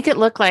could make it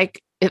look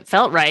like it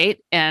felt right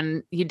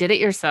and you did it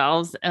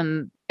yourselves.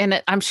 And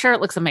I'm sure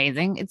it looks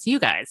amazing. It's you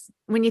guys.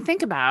 When you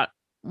think about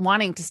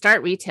wanting to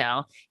start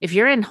retail, if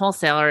you're in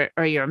wholesale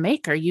or you're a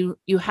maker, you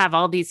have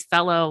all these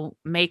fellow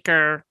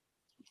maker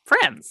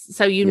friends.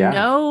 So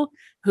know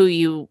who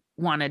you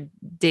want to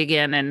dig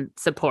in and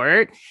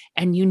support,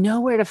 and you know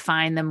where to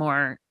find the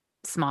more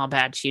small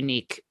batch,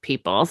 unique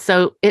people.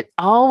 So it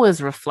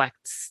always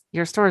reflects,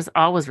 your stores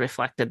always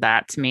reflected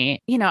that to me.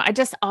 I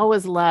just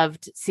always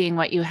loved seeing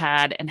what you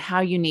had and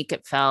how unique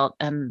it felt.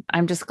 And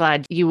I'm just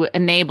glad you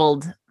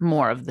enabled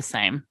more of the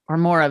same, or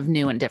more of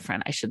new and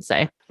different, I should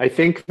say. I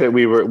think that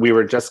we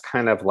were just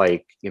kind of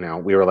like,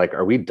 we were like,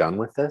 are we done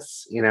with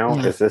this?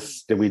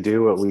 Did we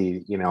do what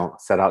we,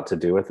 set out to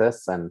do with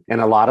this? And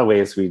in a lot of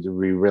ways we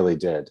really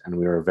did. And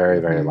we were very,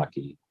 very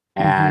lucky.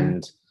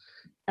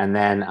 And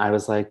then I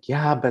was like,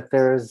 yeah, but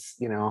there's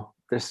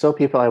still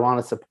people I want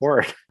to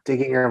support.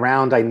 Digging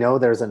around, I know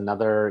there's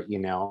another,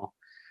 young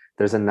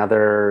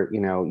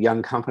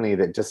company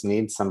that just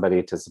needs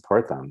somebody to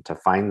support them, to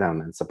find them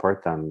and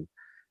support them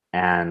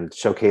and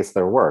showcase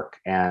their work.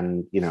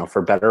 And,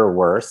 for better or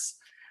worse,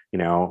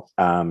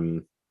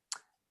 ABC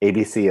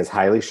is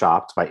highly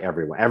shopped by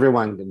everyone.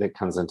 Everyone that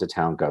comes into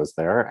town goes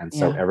there. And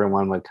so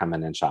everyone would come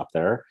in and shop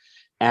there.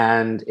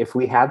 And if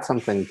we had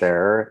something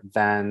there,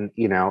 then,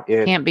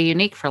 it can't be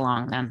unique for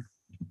long then.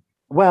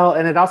 Well,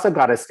 and it also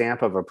got a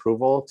stamp of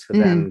approval to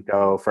then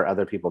go for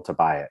other people to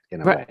buy it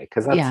in a way,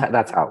 because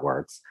that's how it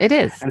works. It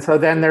is. And so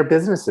then their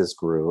businesses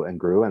grew and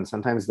grew. And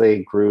sometimes they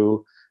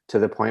grew to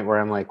the point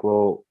where I'm like,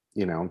 well,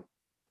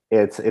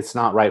 it's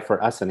not right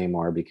for us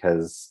anymore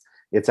because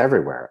it's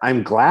everywhere.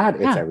 I'm glad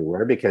it's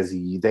everywhere because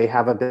they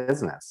have a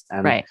business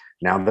and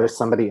now there's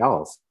somebody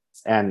else.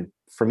 And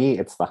for me,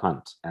 it's the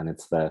hunt and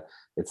it's the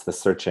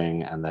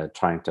searching and the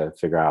trying to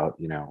figure out,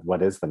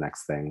 what is the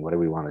next thing? What do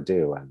we want to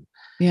do? And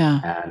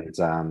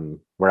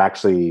we're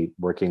actually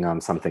working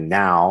on something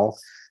now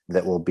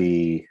that will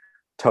be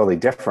totally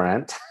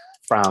different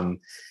from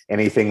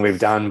anything we've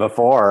done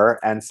before.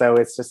 And so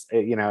it's just,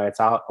 it's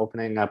all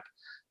opening up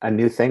a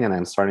new thing, and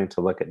I'm starting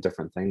to look at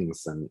different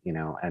things, and,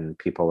 and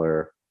people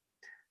are,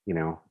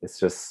 it's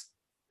just,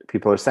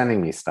 people are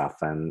sending me stuff,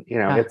 and,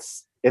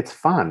 it's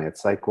fun.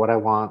 It's like what I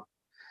want.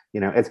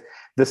 It's,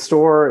 the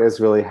store is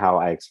really how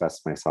I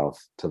express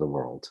myself to the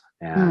world.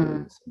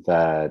 And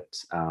that,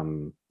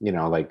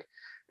 like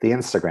the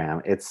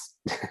Instagram, it's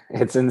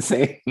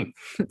insane.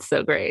 It's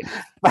so great.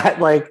 But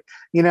like,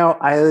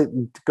 I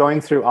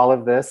going through all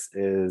of this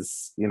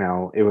is,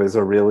 it was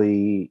a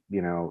really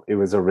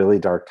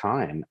dark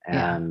time.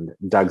 And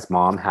Doug's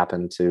mom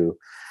happened to,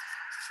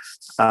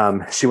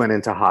 she went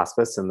into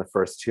hospice in the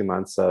first 2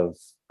 months of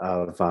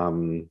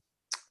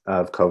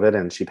COVID,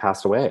 and she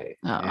passed away.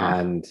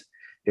 And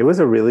it was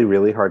a really,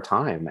 really hard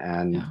time.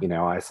 And,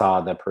 I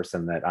saw the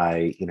person that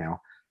I,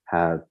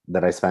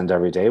 that I spend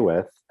every day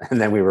with,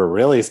 and then we were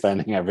really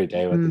spending every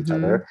day with each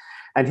other.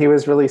 And he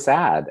was really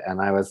sad.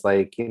 And I was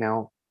like,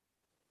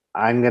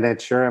 I'm going to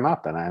cheer him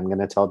up and I'm going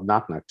to tell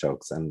knock knock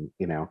jokes. And,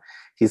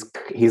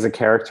 he's a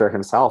character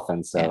himself.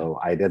 And so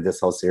I did this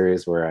whole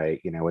series where I,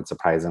 would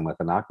surprise him with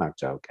a knock knock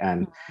joke,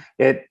 and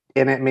it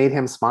made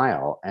him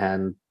smile,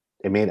 and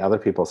it made other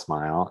people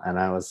smile. And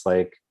I was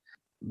like,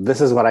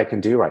 this is what I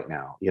can do right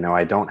now.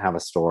 I don't have a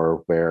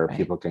store where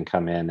people can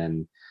come in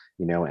and,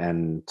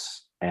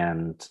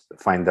 and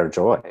find their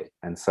joy.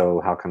 And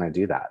so how can I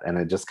do that? And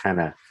it just kind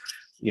of,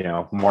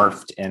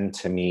 morphed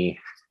into me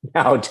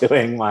now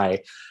doing my,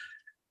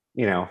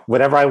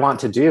 whatever I want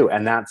to do.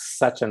 And that's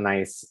such a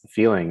nice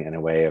feeling, in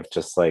a way, of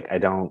just like, I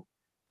don't,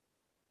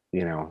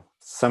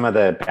 some of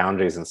the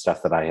boundaries and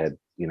stuff that I had,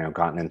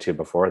 gotten into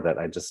before, that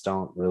I just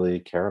don't really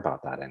care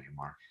about that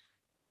anymore.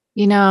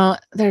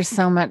 There's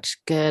so much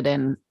good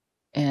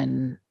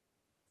in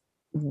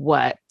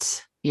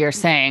what you're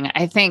saying.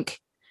 I think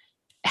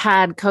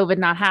had COVID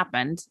not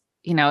happened,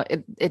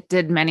 it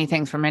did many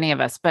things for many of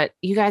us, but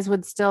you guys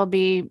would still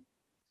be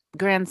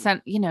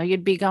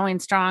you'd be going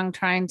strong,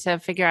 trying to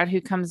figure out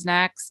who comes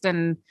next.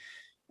 And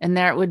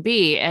there it would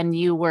be. And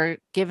you were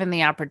given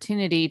the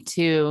opportunity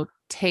to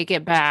take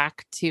it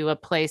back to a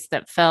place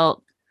that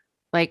felt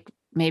like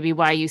maybe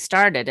why you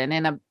started,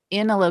 and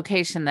in a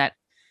location that,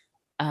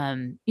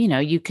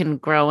 you can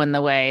grow in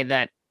the way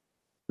that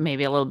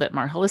maybe a little bit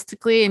more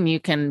holistically, and you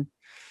can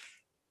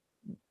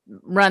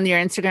run your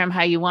Instagram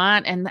how you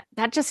want. And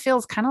that just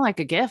feels kind of like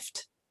a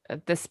gift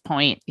at this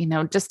point,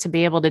 just to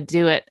be able to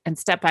do it and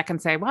step back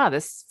and say, wow,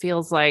 this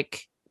feels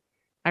like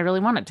I really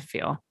want it to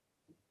feel.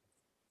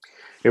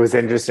 It was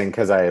interesting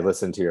because I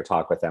listened to your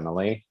talk with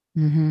Emily,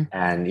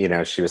 and,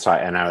 she was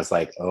talking, and I was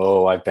like,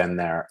 oh, I've been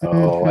there.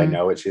 Oh, I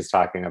know what she's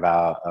talking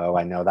about. Oh,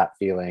 I know that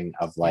feeling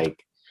of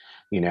like,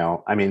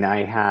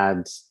 I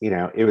had,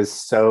 it was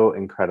so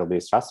incredibly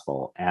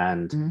stressful.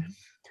 And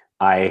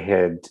I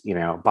had,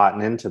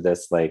 bought into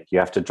this, like, you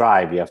have to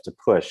drive, you have to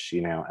push,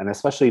 and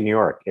especially New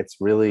York, it's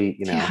really,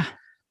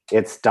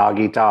 it's dog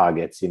eat dog.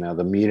 It's,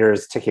 the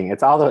meters ticking.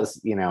 It's all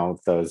those,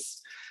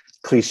 those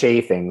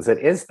cliche things. It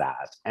is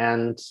that.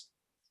 And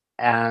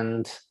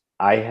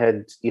I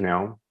had,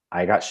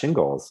 I got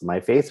shingles.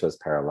 My face was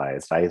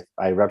paralyzed.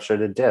 I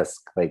ruptured a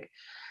disc, like,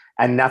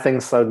 and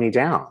nothing slowed me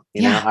down.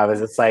 I was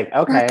just like,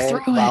 okay,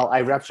 well,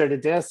 I ruptured a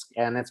disc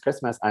and it's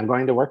Christmas. I'm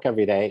going to work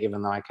every day,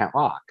 even though I can't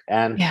walk.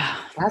 And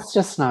that's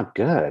just not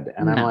good.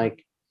 And I'm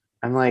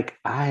like,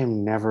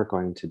 I'm never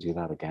going to do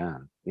that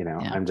again.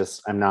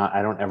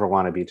 I don't ever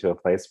want to be to a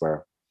place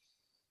where,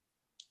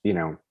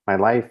 my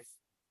life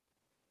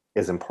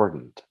is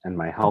important and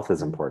my health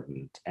is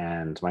important,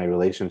 and my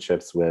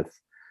relationships with,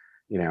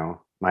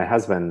 my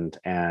husband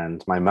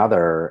and my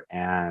mother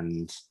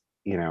and,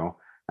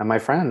 and my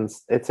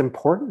friends, it's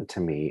important to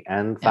me.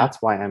 And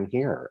that's why I'm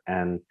here.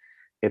 And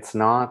it's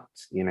not,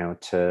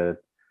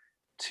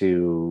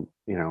 to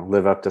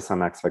live up to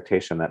some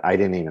expectation that I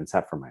didn't even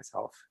set for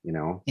myself. I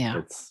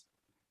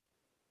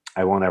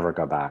won't ever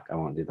go back. I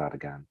won't do that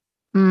again.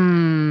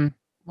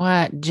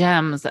 What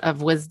gems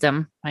of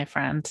wisdom, my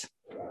friend.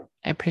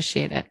 I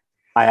appreciate it.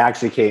 I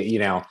actually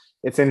can't,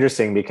 it's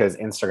interesting because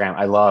Instagram,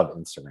 I love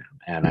Instagram,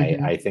 and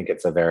I think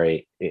it's a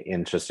very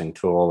interesting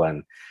tool,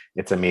 and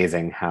it's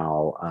amazing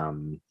how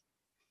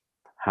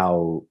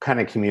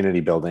kind of community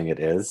building it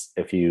is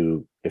if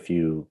you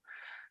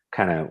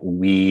kind of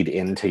weed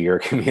into your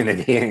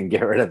community and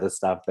get rid of the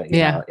stuff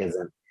that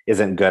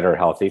isn't good or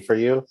healthy for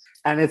you.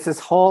 And it's this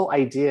whole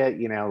idea,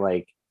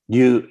 like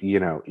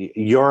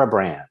you're a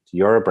brand,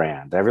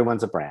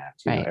 everyone's a brand,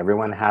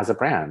 everyone has a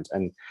brand.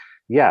 And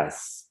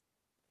yes,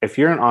 if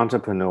you're an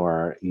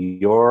entrepreneur,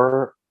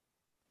 your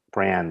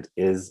brand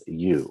is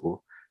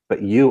you,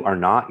 but you are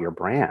not your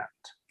brand.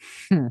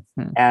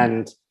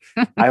 And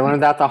I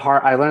learned that the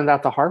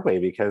hard way,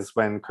 because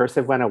when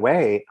Cursive went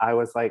away, I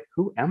was like,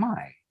 who am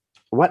I?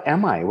 What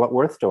am I? What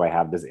worth do I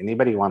have? Does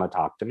anybody want to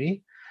talk to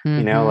me?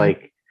 And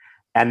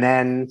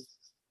then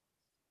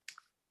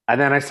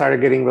I started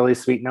getting really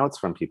sweet notes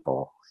from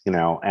people,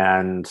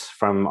 and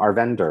from our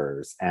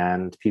vendors,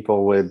 and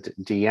people would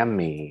DM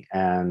me,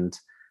 and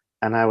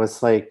I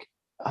was like,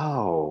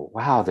 oh,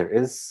 wow, there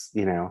is,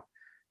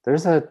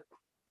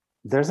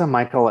 there's a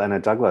Michael and a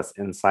Douglas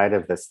inside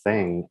of this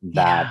thing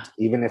that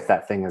even if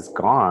that thing is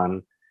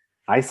gone,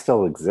 I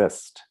still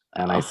exist,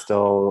 and I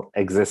still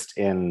exist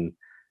in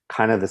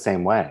kind of the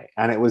same way.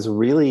 And it was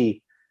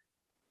really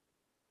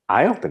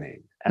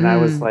eye-opening. And I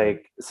was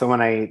like, so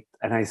when I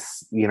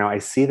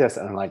see this,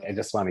 and I'm like, I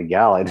just want to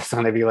yell. I just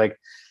want to be like,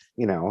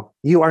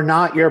 you are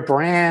not your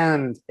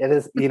brand. It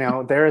is,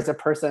 there is a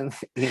person,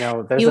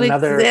 there's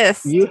another,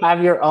 exist. You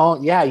have your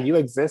own, you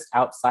exist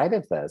outside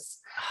of this.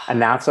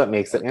 And that's what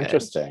makes it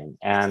interesting.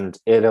 And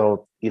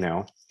it'll,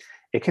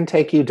 it can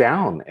take you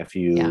down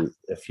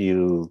if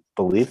you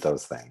believe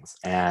those things.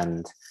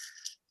 And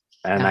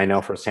I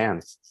know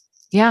firsthand.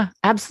 Yeah,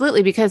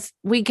 absolutely. Because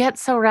we get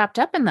so wrapped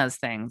up in those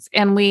things,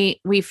 and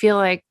we feel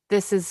like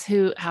this is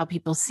how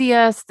people see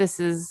us. This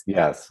is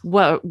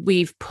what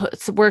we've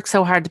worked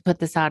so hard to put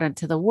this out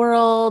into the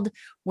world.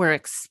 We're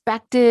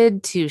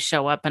expected to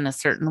show up in a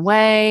certain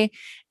way.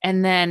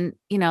 And then,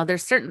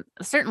 there's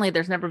certainly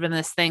there's never been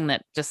this thing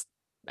that just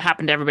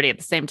happen to everybody at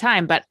the same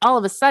time. But all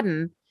of a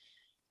sudden,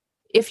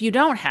 if you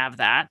don't have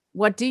that,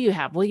 what do you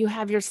have? Well, you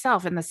have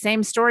yourself and the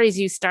same stories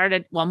you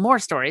started, well, more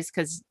stories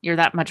because you're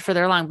that much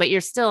further along, but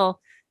you're still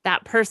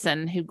that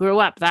person who grew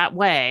up that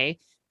way,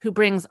 who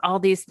brings all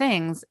these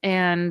things,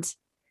 and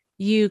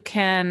you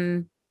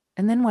can,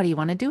 and then what do you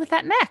want to do with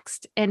that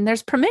next? And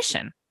there's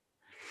permission.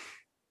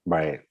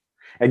 Right.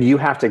 And you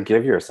have to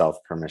give yourself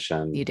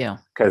permission. You do.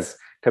 Because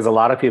a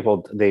lot of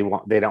people, they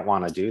don't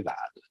want to do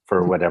that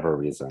for whatever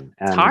reason.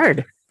 And it's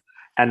hard.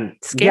 And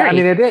scary. Yeah, I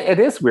mean, it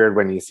is weird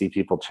when you see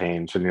people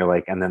change and you're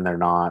like, and then they're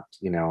not,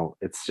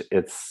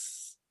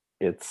 it's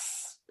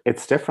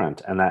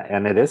different,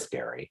 and it is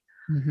scary.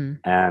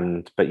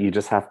 But you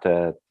just have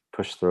to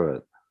push through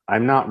it.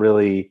 I'm not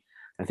really,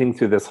 I think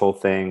through this whole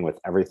thing with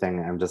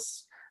everything, I'm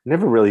just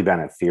never really been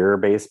a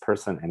fear-based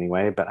person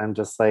anyway, but I'm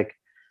just like,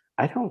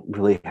 I don't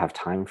really have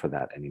time for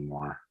that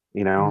anymore.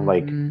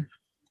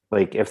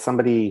 Like if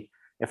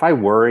I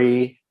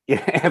worry,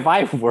 if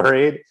I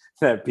worried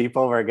that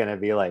people were going to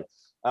be like,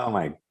 oh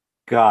my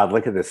God,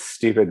 look at this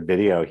stupid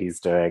video he's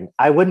doing,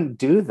 I wouldn't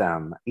do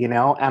them, and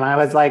I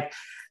was like,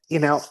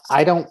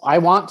 I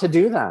want to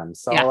do them.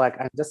 So like,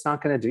 I'm just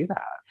not going to do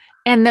that.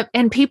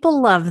 And people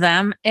love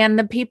them, and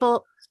the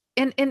people,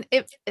 and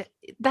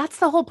that's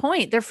the whole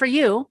point. They're for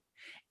you.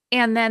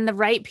 And then the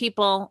right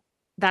people,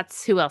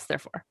 that's who else they're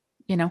for,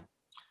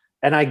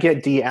 And I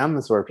get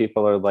DMs where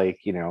people are like,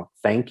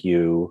 thank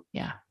you.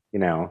 Yeah.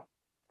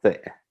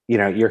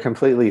 You're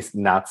completely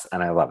nuts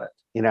and I love it,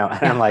 and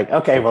I'm like,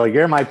 okay, well,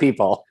 you're my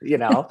people,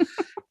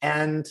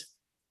 and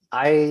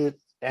I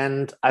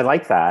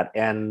like that.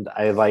 And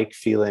I like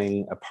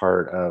feeling a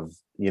part of,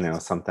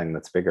 something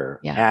that's bigger.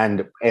 Yeah.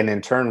 And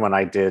in turn, when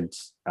I did,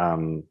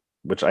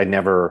 which I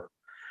never,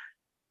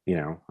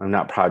 I'm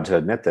not proud to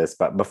admit this,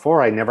 but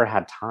before I never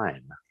had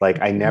time. Like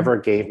I never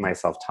gave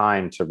myself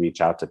time to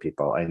reach out to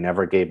people. I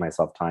never gave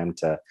myself time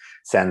to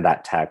send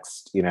that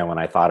text, when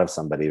I thought of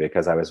somebody,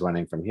 because I was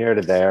running from here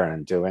to there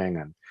and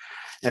doing,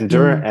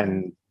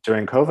 and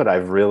during COVID,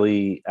 I've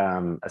really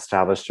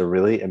established a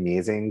really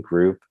amazing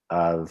group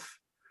of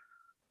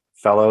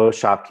fellow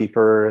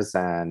shopkeepers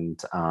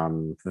and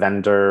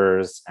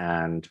vendors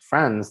and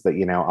friends that,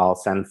 I'll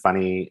send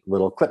funny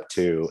little clip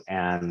to.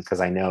 And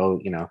because I know,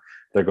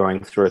 they're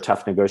going through a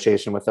tough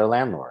negotiation with their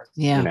landlord,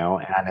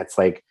 and it's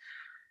like,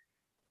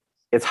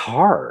 it's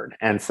hard.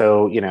 And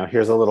so,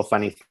 here's a little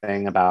funny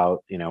thing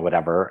about,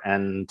 whatever.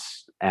 And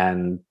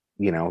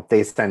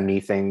they send me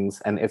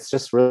things, and it's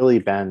just really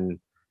been,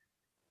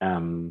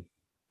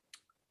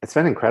 it's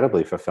been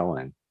incredibly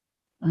fulfilling.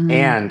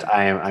 And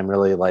I'm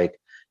really like,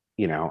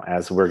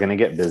 as we're going to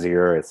get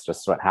busier, it's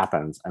just what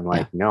happens. I'm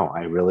like, no,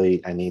 I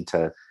need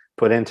to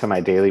put into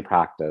my daily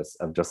practice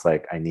of just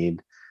like, I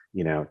need,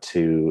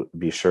 to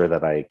be sure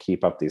that I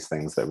keep up these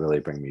things that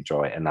really bring me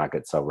joy and not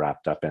get so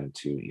wrapped up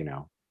into,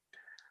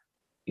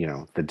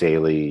 the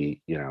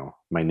daily,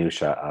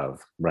 minutia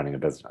of running a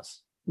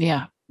business.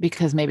 Yeah.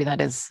 Because maybe that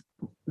is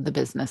the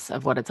business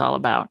of what it's all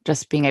about.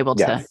 Just being able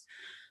to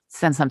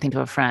send something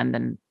to a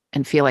friend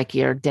and feel like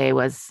your day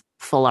was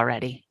full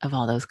already of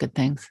all those good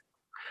things.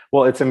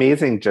 Well, it's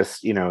amazing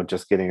just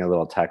getting a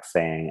little text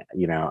saying,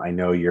 I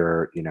know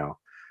your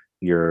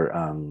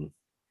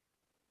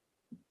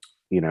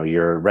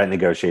rent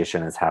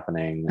negotiation is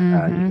happening,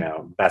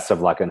 best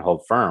of luck and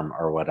hold firm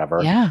or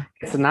whatever. Yeah.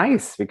 It's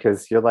nice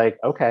because you're like,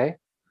 okay,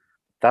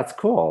 that's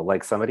cool.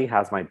 Like somebody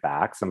has my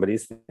back,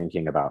 somebody's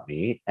thinking about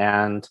me,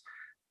 and,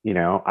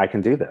 I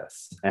can do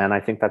this. And I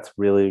think that's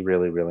really,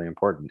 really, really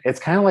important. It's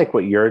kind of like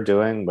what you're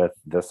doing with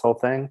this whole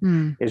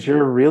thing is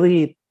you're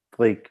really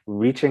like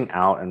reaching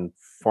out and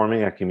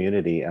forming a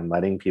community and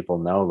letting people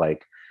know,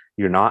 like,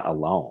 you're not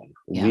alone.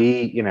 Yeah.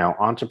 We,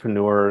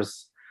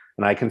 entrepreneurs,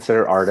 and I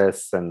consider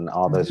artists and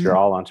all this, you're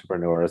all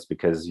entrepreneurs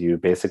because you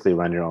basically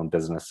run your own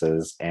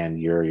businesses and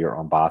you're your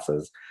own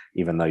bosses,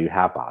 even though you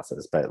have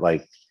bosses. But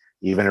like,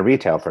 even a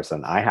retail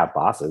person, I have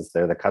bosses.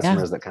 They're the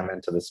customers that come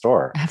into the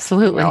store.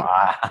 Absolutely.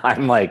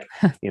 I'm like,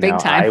 Big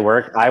time. I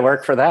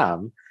work for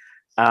them.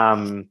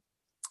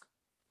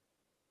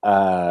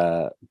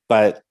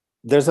 But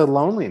there's a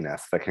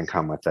loneliness that can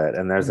come with it.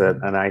 And there's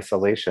an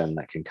isolation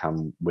that can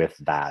come with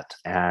that.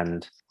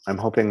 And I'm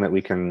hoping that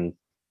we can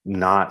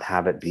not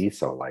have it be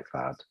so like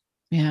that.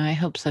 Yeah, I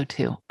hope so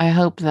too. I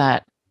hope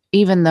that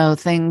even though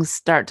things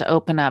start to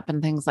open up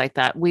and things like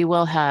that, we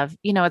will have,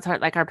 it's hard.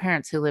 Like our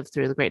parents who lived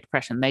through the Great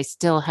Depression, they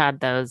still had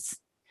those,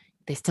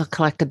 they still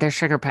collected their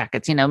sugar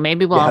packets.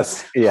 Maybe we'll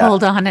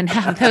hold on and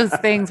have those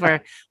things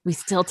where we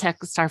still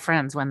text our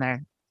friends when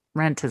their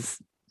rent is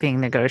being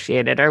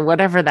negotiated or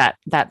whatever that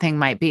thing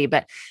might be.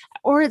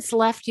 Or it's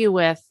left you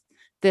with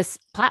this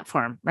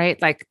platform,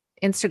 right? Like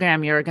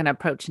Instagram, you're going to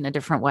approach in a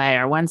different way.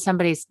 Or when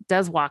somebody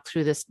does walk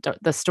through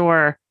the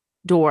store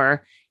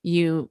door,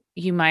 you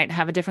might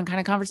have a different kind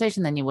of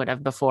conversation than you would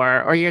have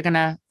before, or you're going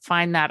to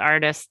find that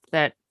artist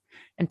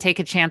and take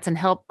a chance and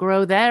help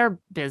grow their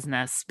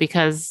business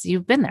because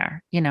you've been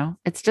there.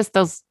 It's just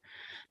those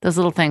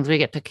little things we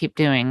get to keep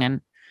doing.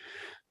 And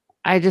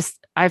I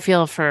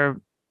feel for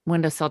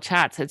Windowsill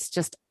Chats, it's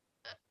just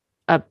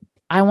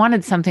I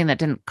wanted something that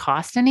didn't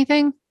cost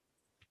anything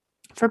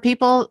for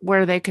people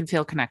where they could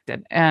feel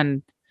connected.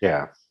 And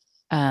Yeah.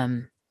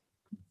 and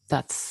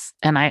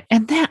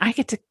then I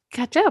get to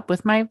catch up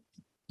with my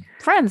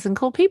friends and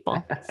cool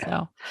people.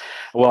 So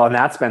Well, and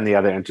that's been the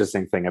other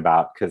interesting thing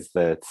about, because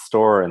the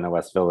store in the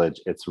West Village,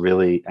 it's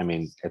really, I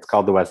mean, it's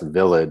called the West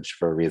Village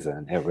for a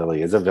reason. It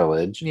really is a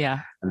village.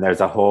 yeah. And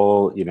there's a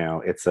whole,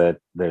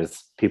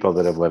 there's people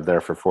that have lived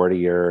there for 40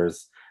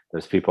 years.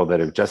 There's people that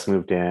have just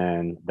moved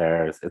in.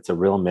 It's a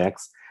real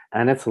mix,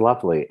 and it's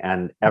lovely.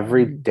 And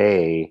every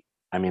day,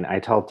 I mean, I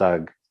tell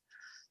Doug,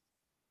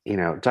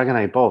 Doug and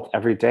I both,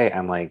 every day,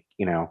 I'm like,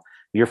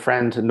 your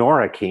friend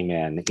Nora came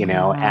in,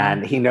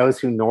 and he knows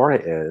who Nora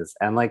is.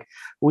 And like,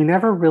 we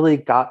never really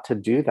got to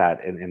do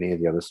that in any of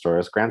the other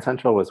stores. Grand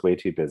Central was way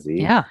too busy.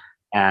 Yeah.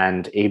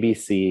 And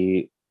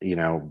ABC,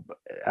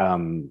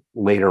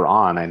 later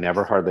on, I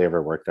never hardly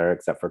ever worked there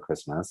except for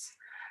Christmas.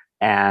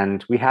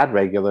 And we had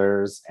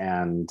regulars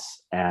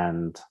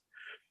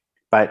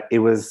but it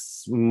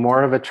was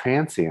more of a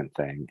transient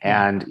thing.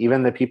 Yeah. And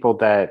even the people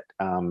that,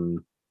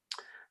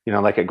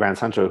 like at Grand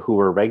Central who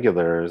were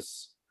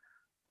regulars,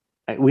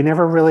 we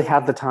never really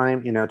had the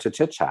time, to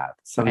chit chat.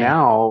 So Right.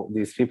 now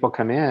these people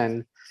come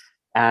in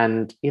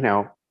and,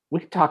 we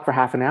can talk for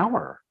half an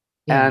hour.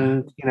 Yeah.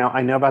 And,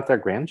 I know about their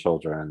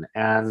grandchildren,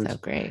 and, So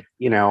great.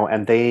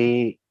 and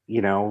they,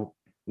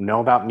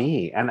 know about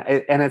me. And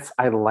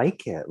I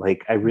like it.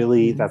 Like, I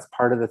really, that's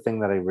part of the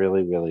thing that I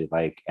really, really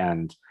like.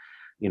 And,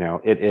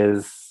 it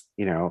is,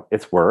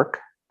 it's work,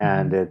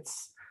 and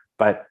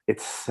but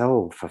it's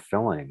so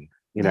fulfilling.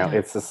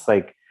 It's just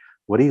like,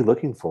 what are you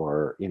looking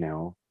for?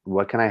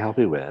 What can I help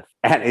you with?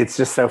 And it's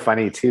just so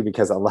funny too,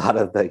 because a lot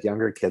of the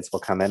younger kids will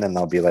come in and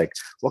they'll be like,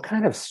 what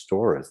kind of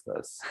store is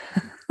this?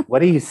 What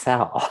do you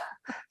sell?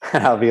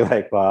 And I'll be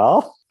like,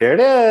 well, here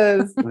it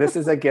is. This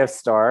is a gift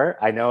store.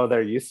 I know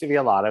there used to be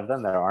a lot of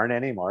them. There aren't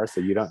anymore.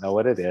 So you don't know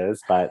what it is,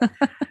 but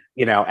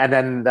and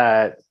then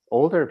the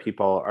older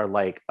people are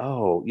like,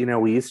 oh,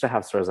 we used to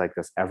have stores like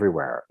this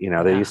everywhere.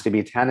 There used to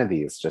be 10 of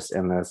these just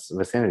in this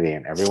vicinity,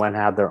 and everyone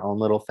had their own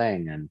little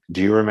thing. And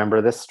do you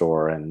remember this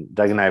store? And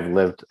Doug and I have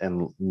lived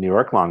in New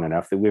York long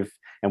enough that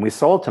we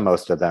sold to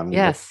most of them.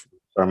 Yes.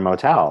 Or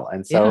motel.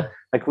 And so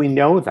like, we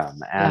know them,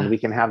 and we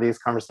can have these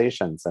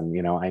conversations. And,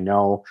 I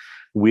know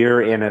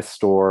we're in a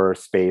store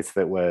space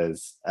that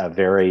was a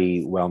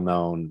very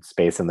well-known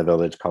space in the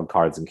village called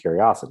Cards and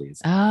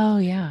Curiosities. Oh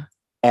yeah.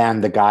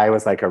 And the guy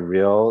was like a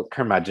real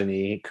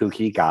curmudgeon-y,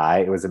 kooky guy.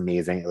 It was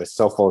amazing. It was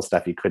so full of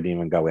stuff you couldn't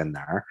even go in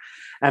there.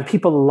 And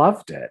people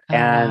loved it. Oh,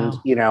 and,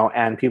 wow.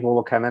 And people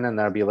will come in and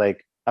they'll be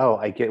like, oh,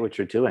 I get what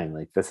you're doing.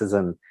 Like, this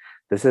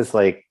is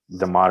like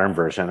the modern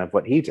version of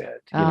what he did,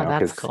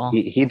 that's cool.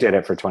 he did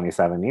it for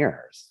 27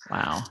 years.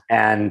 Wow.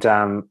 And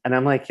I'm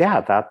like,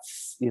 yeah,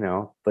 that's,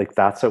 like,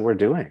 that's what we're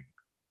doing.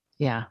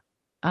 Yeah.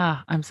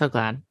 I'm so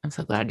glad. I'm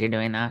so glad you're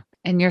doing that.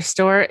 And your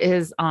store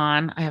is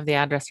on, I have the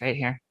address right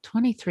here,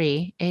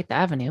 23 8th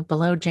Avenue,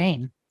 below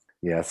Jane.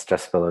 Yes,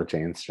 just below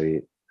Jane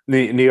Street.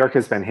 New York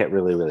has been hit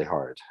really, really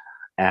hard,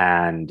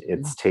 and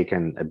it's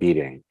taken a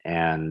beating.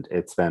 And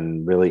it's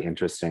been really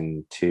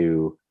interesting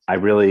so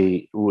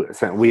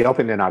we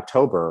opened in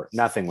October.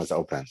 Nothing was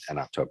open in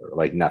October,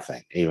 like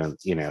nothing. Even,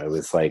 it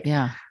was like,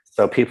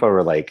 so people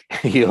were like,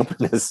 you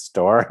opened this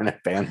store in a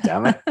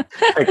pandemic?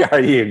 Like, are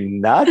you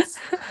nuts?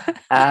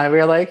 And we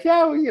were like,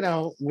 yeah,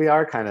 we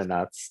are kind of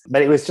nuts.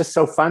 But it was just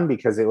so fun,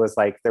 because it was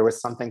like, there was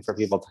something for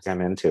people to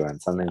come into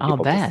and something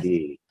people to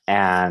see.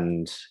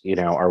 And,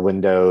 our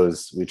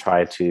windows, we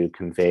try to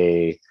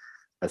convey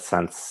a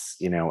sense,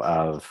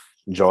 of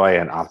joy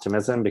and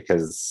optimism,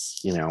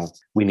 because,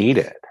 we need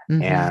it,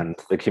 and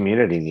the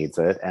community needs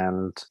it,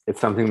 and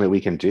it's something that we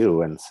can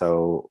do. And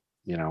so,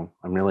 I'm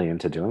really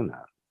into doing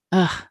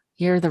that.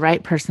 You're the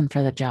right person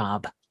for the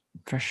job,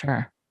 for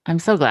sure. I'm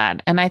so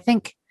glad. And I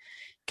think,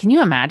 can you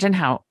imagine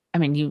how, I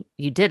mean,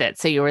 you did it,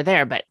 so you were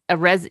there, but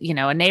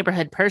a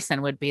neighborhood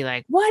person would be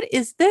like, what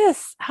is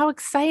this? How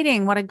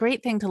exciting. What a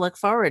great thing to look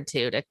forward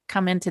to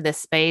come into this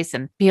space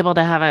and be able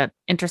to have an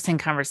interesting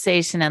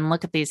conversation and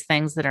look at these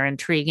things that are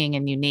intriguing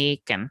and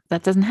unique. And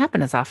that doesn't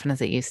happen as often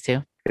as it used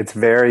to. It's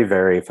very,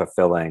 very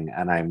fulfilling.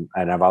 And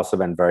I've also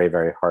been very,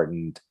 very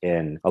heartened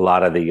in a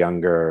lot of the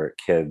younger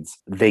kids.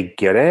 They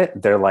get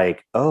it. They're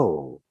like,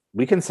 oh,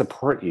 we can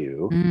support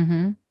you,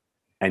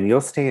 and you'll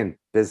stay in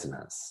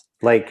business.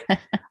 Like,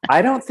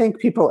 I don't think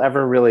people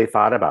ever really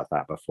thought about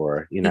that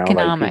before,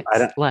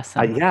 economics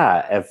lesson.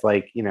 If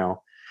like,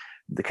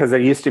 because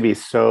there used to be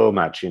so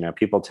much,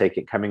 people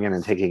coming in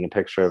and taking a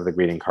picture of the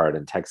greeting card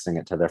and texting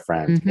it to their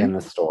friend in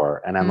the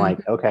store. And I'm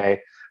like, okay,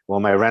 well,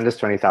 my rent is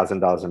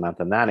 $20,000 a month,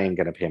 and that ain't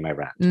going to pay my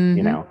rent,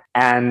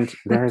 and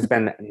there has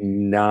been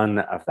none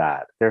of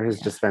that. There has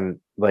just been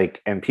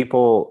like, and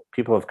people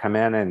have come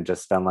in and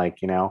just done like,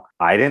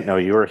 I didn't know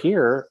you were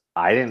here.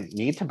 I didn't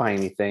need to buy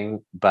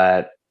anything,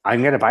 but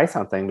I'm going to buy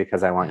something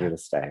because I want you to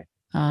stay.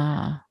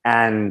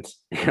 And,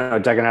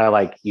 Doug and I are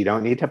like, you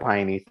don't need to buy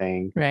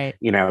anything, right?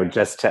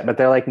 But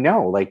they're like,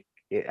 no, like,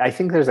 I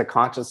think there's a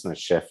consciousness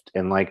shift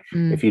in like,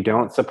 if you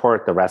don't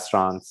support the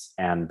restaurants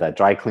and the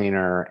dry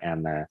cleaner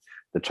and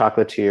the the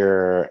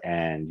chocolatier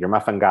and your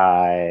muffin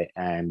guy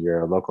and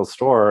your local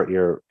store,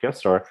 your gift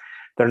store,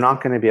 they're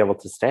not going to be able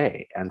to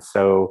stay. And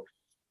so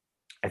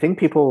I think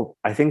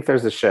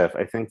there's a shift.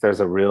 I think there's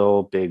a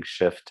real big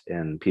shift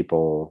in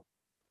people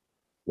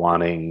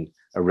wanting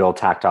a real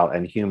tactile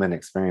and human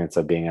experience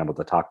of being able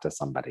to talk to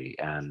somebody.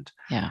 And,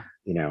 Yeah.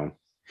 you know,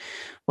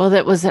 Well,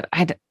 that was it.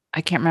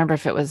 I can't remember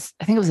if it was,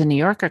 I think it was a New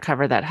Yorker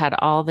cover that had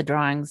all the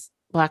drawings,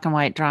 black and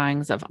white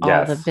drawings of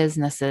all the yes.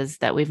 businesses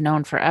that we've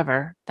known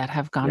forever that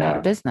have gone out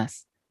of Yeah.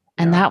 business.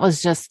 And Yeah. that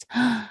was just,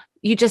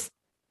 you just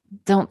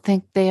don't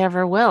think they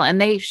ever will.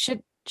 And they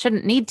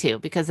shouldn't need to,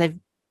 because they've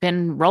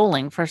been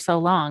rolling for so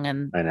long,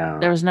 and I know.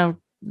 there's no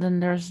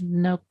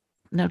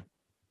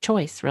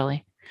choice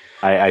really.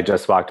 I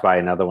just walked by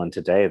another one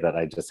today that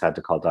I just had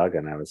to call Doug,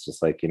 and I was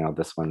just like,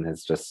 this one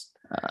is just,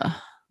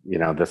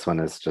 this one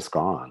is just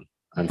gone.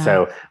 And Yeah.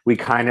 so we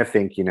kind of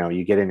think,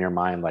 you get in your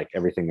mind like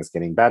everything is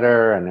getting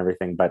better and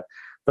everything, but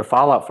the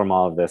fallout from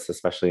all of this,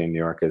 especially in New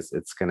York, is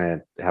it's going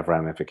to have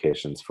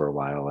ramifications for a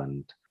while.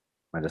 And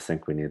I just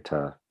think we need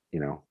to,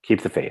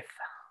 keep the faith.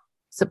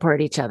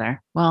 Support each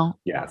other. Well,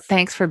 yes.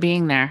 Thanks for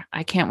being there.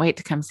 I can't wait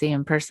to come see you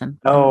in person.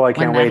 Oh, I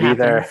can't wait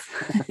either.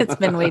 It's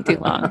been way too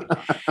long.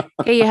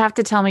 Hey, you have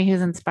to tell me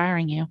who's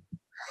inspiring you.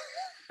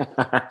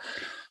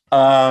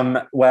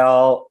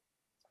 Well,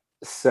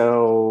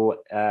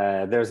 so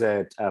there's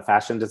a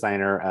fashion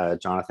designer,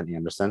 Jonathan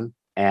Anderson,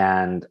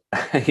 and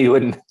you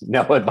wouldn't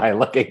know it by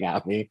looking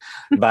at me,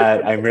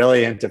 but I'm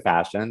really into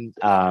fashion.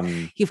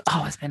 You've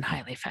always been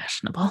highly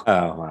fashionable.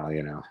 Oh,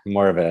 well,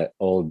 more of an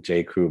old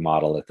J. Crew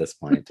model at this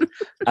point.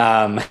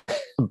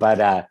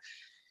 But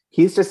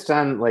he's just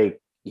done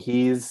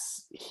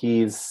he's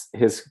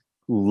his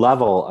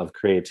level of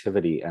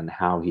creativity and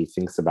how he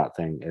thinks about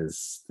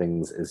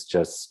things is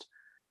just,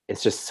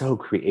 it's just so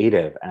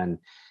creative. And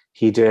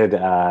he did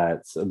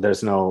so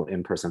there's no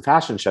in-person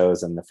fashion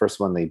shows, and the first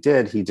one he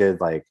did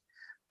like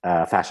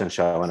a fashion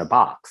show in a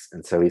box,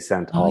 and so he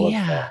sent all of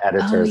the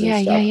editors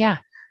and stuff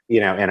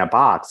in a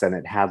box, and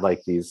it had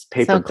like these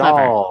paper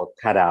doll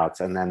cutouts,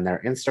 and then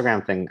their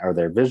Instagram thing or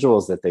their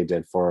visuals that they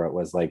did for it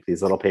was like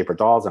these little paper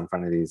dolls in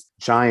front of these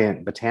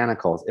giant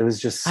botanicals. It was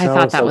just I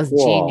thought that was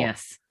cool.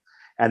 Genius.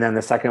 And then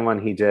the second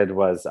one he did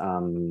was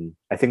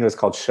I think it was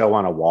called Show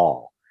on a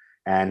Wall.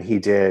 And he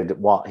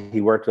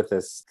worked with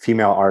this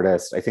female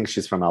artist, I think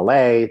she's from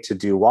LA, to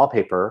do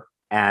wallpaper.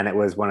 And it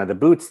was one of the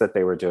boots that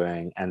they were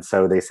doing. And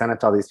so they sent it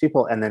to all these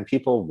people, and then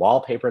people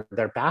wallpapered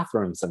their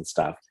bathrooms and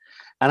stuff.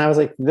 And I was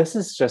like, this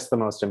is just the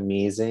most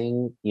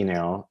amazing,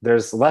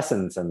 there's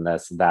lessons in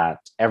this that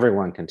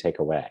everyone can take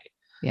away.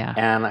 Yeah.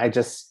 And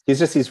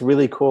he's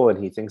really cool,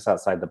 and he thinks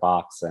outside the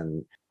box,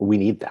 and we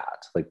need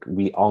that. Like,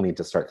 we all need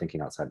to start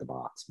thinking outside the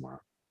box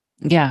more.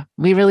 Yeah,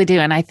 we really do.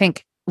 And I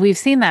think we've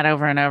seen that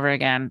over and over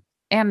again,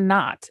 and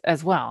not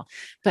as well.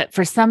 But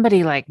for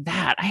somebody like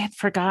that, I had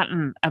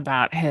forgotten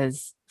about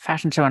his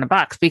fashion show in a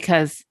box,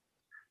 because,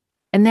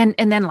 and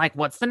then like,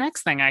 what's the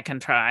next thing I can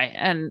try?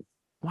 And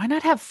why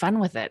not have fun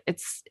with it?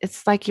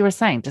 It's like you were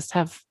saying, just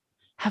have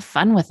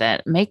fun with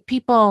it. Make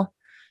people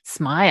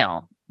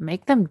smile,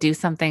 make them do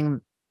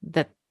something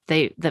that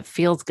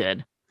feels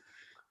good.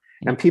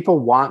 And people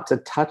want to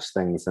touch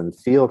things and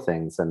feel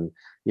things. And,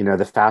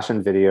 the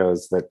fashion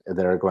videos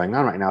that are going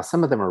on right now,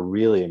 some of them are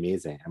really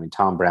amazing. I mean,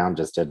 Tom Brown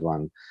just did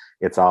one.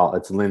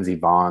 It's Lindsey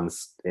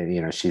Vonn's,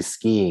 she's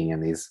skiing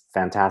in these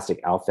fantastic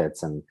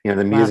outfits, and,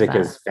 the music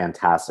is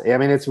fantastic. I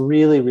mean, it's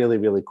really, really,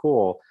 really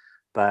cool,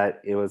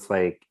 but it was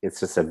like, it's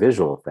just a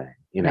visual thing,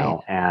 Right.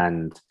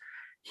 And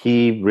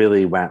he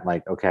really went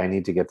like, okay, I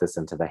need to get this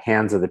into the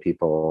hands of the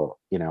people,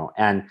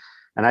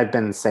 and I've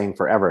been saying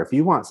forever, if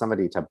you want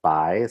somebody to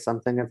buy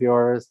something of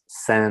yours,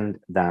 send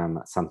them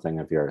something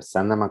of yours.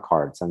 Send them a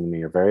card. Send them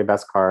your very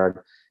best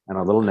card and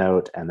a little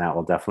note, and that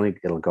will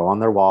it'll go on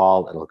their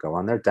wall. It'll go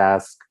on their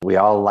desk. We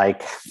all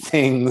like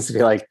things.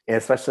 We like,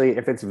 especially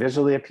if it's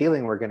visually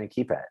appealing, we're going to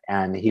keep it.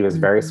 And he was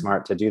very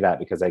smart to do that,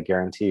 because I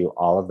guarantee you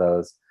all of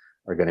those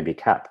are going to be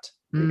kept,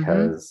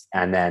 because,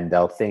 and then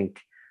they'll think,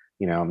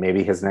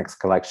 maybe his next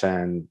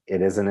collection,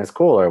 it isn't as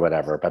cool or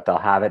whatever, but they'll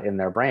have it in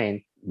their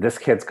brain. This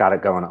kid's got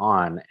it going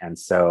on, and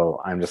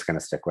so I'm just going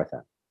to stick with it.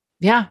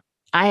 Yeah,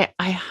 I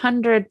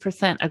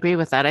 100% agree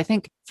with that. I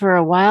think for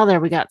a while there,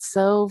 we got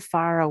so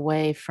far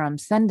away from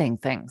sending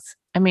things.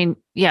 I mean,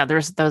 yeah,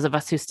 there's those of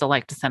us who still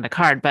like to send a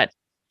card, but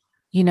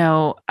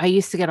I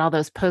used to get all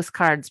those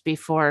postcards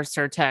before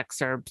Surtex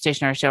or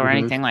Stationery Show or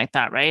anything like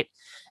that, right?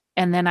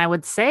 And then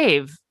I'd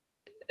save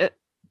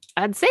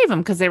them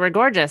because they were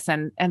gorgeous,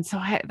 and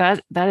so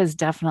that is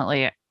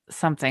definitely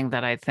something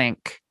that I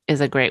think is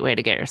a great way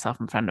to get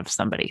yourself in front of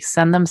somebody.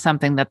 Send them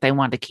something that they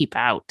want to keep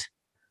out.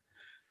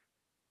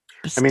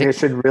 I mean, it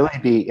should really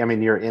be,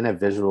 you're in a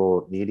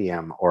visual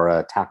medium or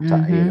a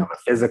tactile, a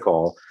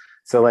physical.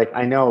 So like,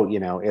 I know,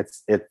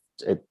 it's,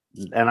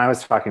 and I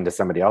was talking to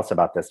somebody else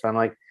about this, but I'm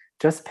like,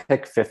 just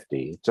pick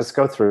 50, just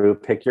go through,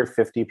 pick your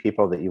 50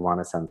 people that you want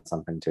to send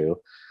something to,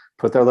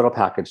 put their little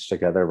package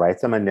together, write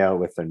them a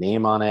note with their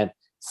name on it,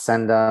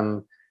 send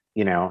them,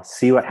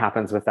 see what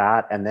happens with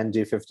that, and then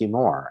do 50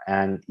 more.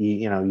 And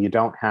you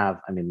don't have,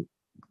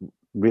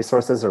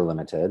 resources are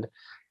limited,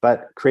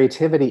 but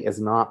creativity is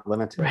not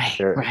limited.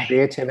 Right.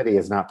 Creativity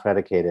is not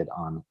predicated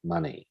on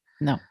money.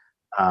 No.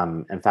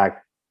 In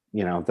fact,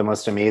 the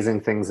most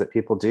amazing things that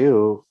people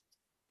do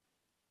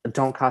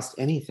don't cost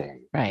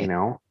anything, Right.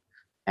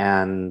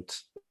 and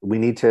we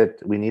need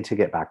to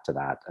get back to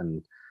that.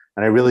 And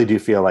I really do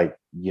feel like,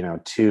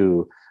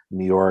 to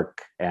New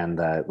York and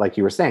like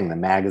you were saying, the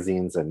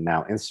magazines and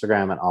now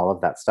Instagram and all of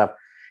that stuff,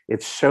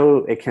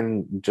 it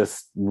can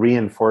just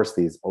reinforce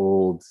these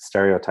old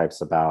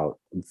stereotypes about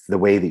the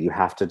way that you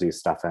have to do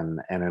stuff. And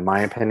in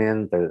my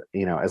opinion,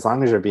 as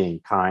long as you're being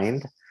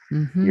kind,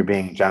 Mm-hmm. you're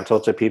being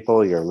gentle to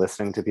people, you're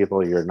listening to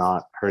people, you're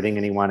not hurting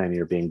anyone, and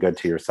you're being good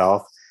to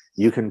yourself,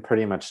 you can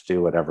pretty much do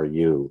whatever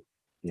you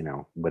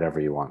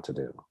want to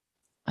do.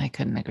 I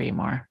couldn't agree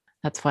more.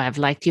 That's why I've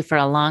liked you for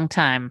a long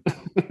time.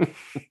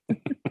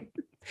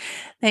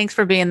 Thanks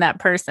for being that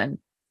person.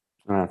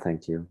 Oh,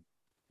 thank you.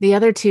 The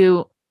other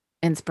two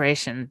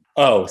inspiration.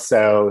 Oh,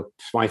 so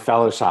my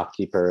fellow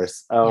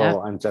shopkeepers.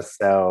 Oh,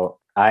 Yep.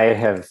 I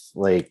have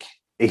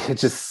it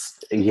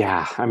just,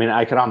 yeah. I mean,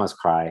 I could almost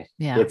cry.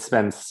 Yeah. It's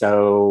been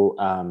so,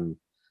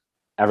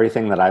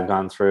 everything that I've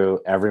gone through,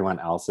 everyone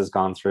else has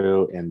gone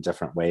through in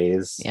different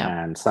ways,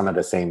 and some of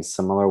the same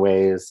similar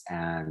ways.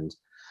 And,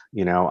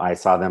 I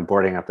saw them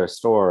boarding up their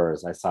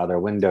stores. I saw their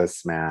windows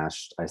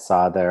smashed. I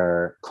saw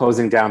their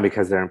closing down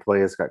because their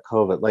employees got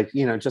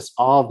COVID. Just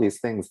all these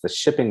things, the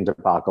shipping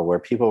debacle where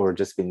people were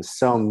just being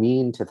so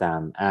mean to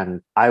them. And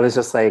I was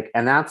just like,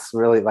 and that's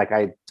really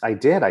I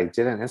did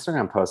an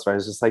Instagram post where I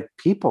was just like,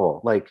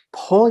 people,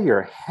 pull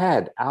your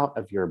head out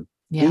of your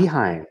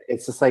behind.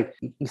 It's just like,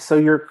 so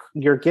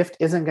your gift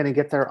isn't going to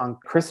get there on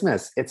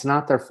Christmas. It's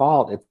not their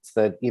fault.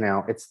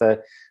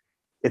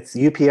 It's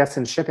UPS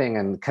and shipping,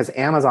 and because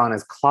Amazon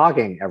is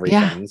clogging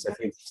everything. Yeah. So if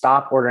you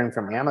stop ordering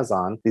from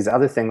Amazon, these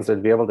other things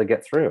would be able to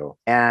get through.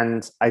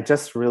 And I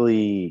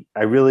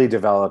really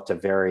developed a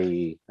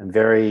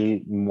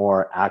very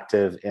more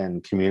active in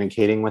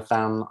communicating with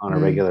them on a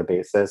regular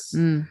basis,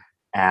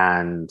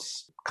 and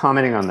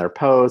commenting on their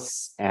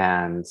posts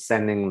and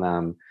sending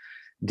them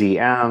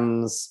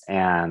DMs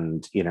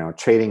and,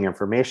 trading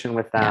information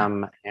with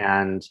them.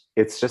 And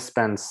it's just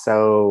been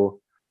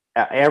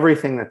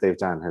everything that they've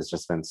done has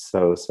just been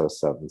so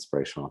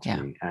inspirational to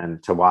me.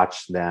 And to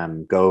watch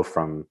them go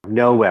from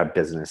no web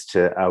business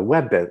to a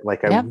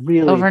a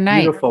really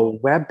overnight beautiful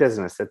web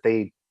business that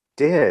they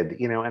did,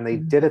 and they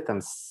did it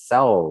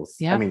themselves.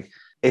 I mean,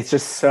 it's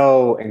just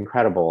so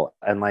incredible.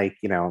 And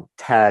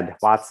Ted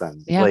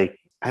Watson,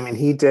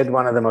 he did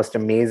one of the most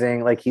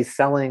amazing, he's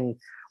selling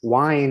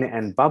wine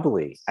and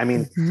bubbly. I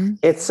mean,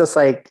 it's just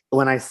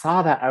when I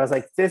saw that, I was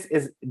like, this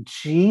is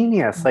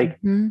genius.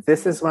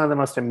 This is one of the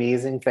most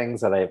amazing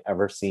things that I've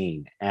ever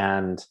seen.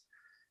 And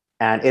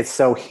it's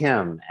so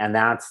him. And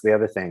that's the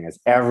other thing, is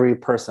every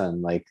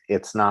person,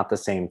 it's not the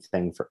same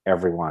thing for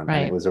everyone. Right.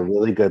 And it was a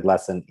really good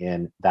lesson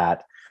in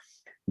that,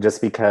 just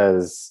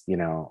because,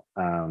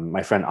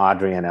 my friend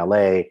Audrey in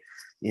LA,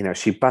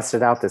 she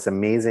busted out this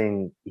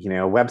amazing,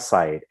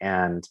 website,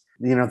 and,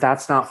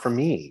 that's not for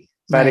me.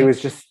 But it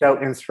was just so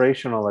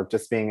inspirational of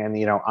just being, and,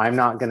 I'm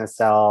not going to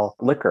sell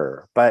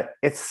liquor, but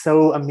it's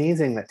so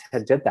amazing that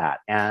Ted did that.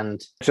 And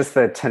just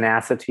the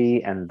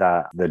tenacity and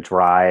the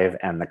drive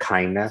and the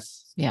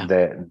kindness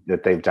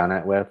that they've done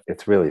it with.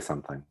 It's really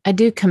something. I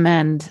do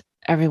commend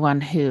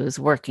everyone who's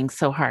working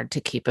so hard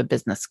to keep a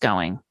business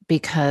going,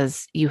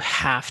 because you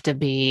have to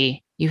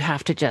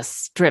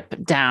just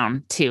strip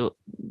down to,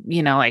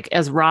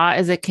 as raw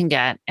as it can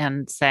get,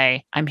 and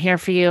say, I'm here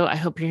for you. I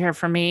hope you're here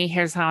for me.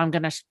 Here's how I'm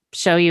going to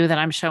show you that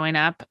I'm showing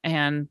up,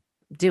 and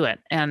do it.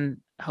 And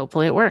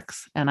hopefully it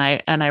works. And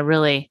I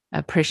really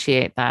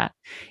appreciate that.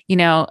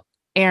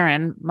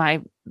 Aaron,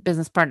 my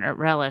business partner at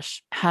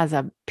Relish, has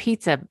a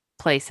pizza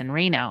place in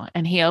Reno,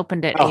 and he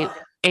opened it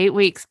 8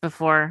 weeks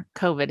before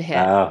COVID hit.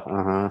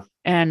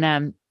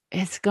 And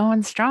it's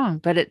going strong,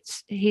 but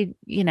it's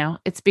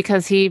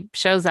because he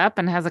shows up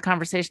and has a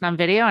conversation on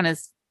video and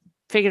has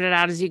figured it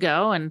out as you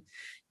go. And,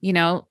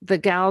 the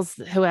gals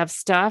who have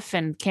stuff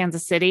in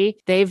Kansas City,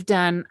 they've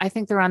done, I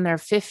think they're on their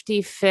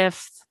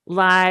 55th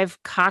live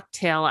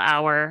cocktail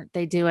hour.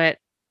 They do it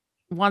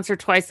once or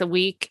twice a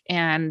week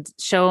and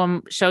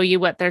show you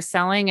what they're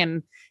selling.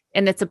 And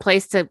it's a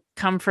place to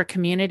come for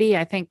community.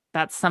 I think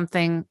that's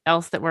something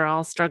else that we're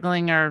all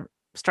struggling or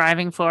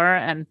striving for.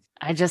 And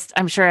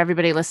I'm sure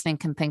everybody listening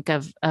can think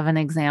of an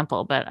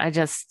example, but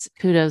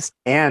kudos.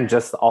 And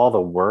just all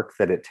the work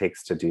that it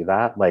takes to do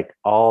that,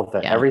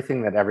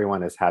 everything that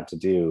everyone has had to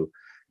do.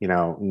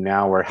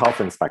 Now we're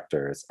health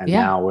inspectors, and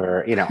now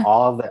we're,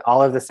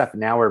 all of this stuff.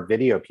 Now we're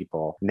video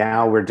people.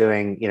 Now we're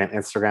doing,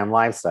 Instagram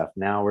live stuff.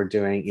 Now we're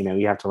doing,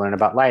 you have to learn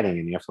about lighting,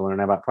 and you have to learn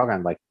about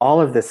program,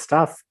 all of this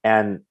stuff.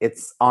 And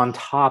it's on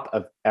top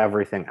of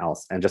everything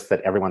else. And just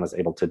that everyone is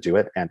able to do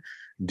it and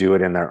do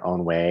it in their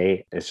own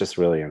way. It's just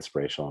really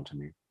inspirational to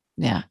me.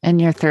 Yeah. And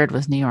your third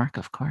was New York,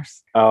 of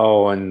course.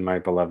 Oh, and my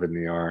beloved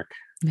New York.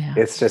 Yeah.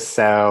 It's just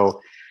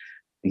so,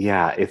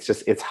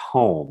 it's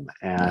home.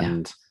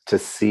 And to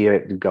see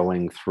it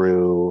going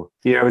through,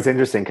 it was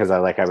interesting because I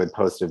would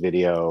post a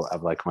video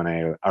of like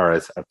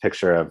a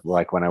picture of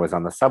like when I was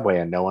on the subway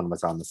and no one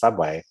was on the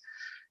subway.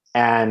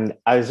 And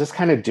I was just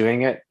kind of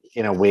doing it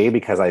in a way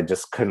because I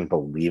just couldn't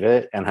believe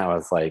it. And I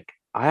was like,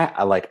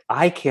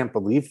 I can't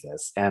believe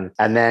this. And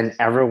then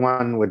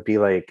everyone would be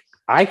like,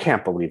 I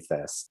can't believe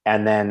this.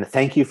 And then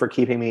thank you for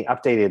keeping me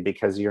updated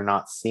because you're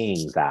not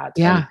seeing that.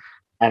 Yeah.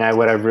 And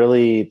what I've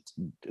really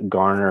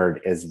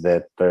garnered is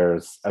that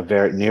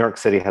New York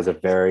City has a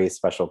very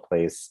special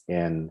place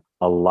in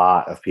a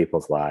lot of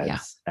people's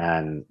lives,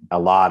 and a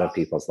lot of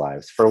people's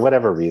lives for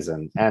whatever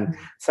reason. And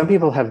some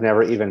people have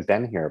never even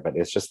been here, but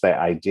it's just the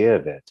idea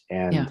of it.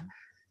 And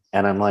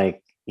I'm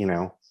like,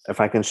 if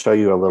I can show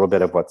you a little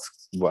bit of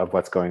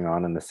what's going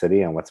on in the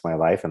city and what's my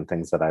life and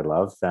things that I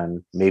love,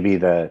 then maybe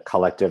the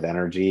collective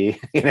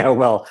energy,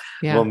 will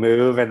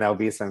move, and there'll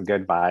be some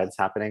good vibes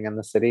happening in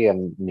the city,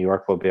 and New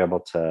York will be able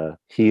to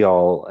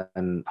heal,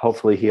 and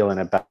hopefully heal in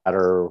a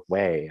better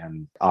way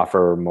and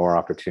offer more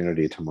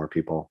opportunity to more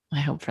people.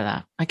 I hope for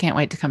that. I can't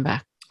wait to come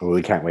back.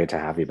 We can't wait to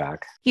have you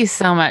back. Thank you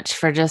so much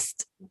for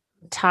just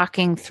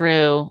talking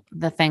through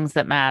the things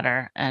that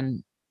matter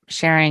and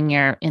sharing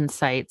your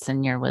insights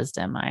and your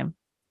wisdom. I'm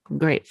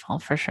grateful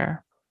for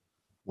sure.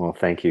 Well,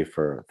 thank you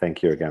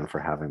again for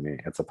having me.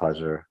 It's a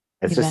pleasure.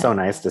 It's just so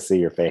nice to see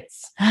your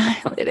face.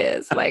 It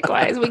is.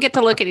 Likewise. We get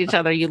to look at each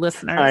other, you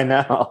listeners. I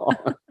know.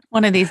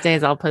 One of these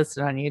days I'll post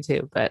it on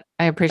YouTube, but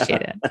I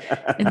appreciate it.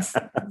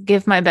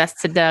 Give my best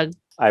to Doug.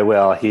 I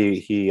will.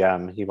 He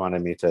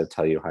wanted me to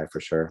tell you hi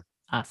for sure.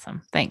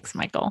 Awesome. Thanks,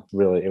 Michael.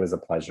 Really, it was a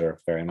pleasure.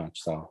 Very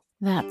much so.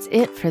 That's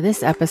it for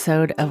this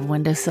episode of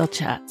Windowsill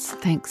Chats.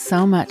 Thanks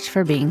so much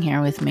for being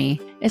here with me.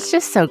 It's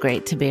just so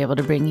great to be able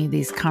to bring you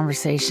these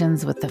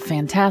conversations with the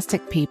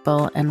fantastic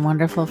people and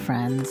wonderful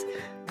friends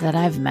that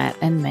I've met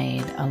and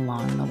made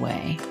along the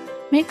way.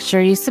 Make sure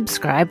you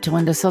subscribe to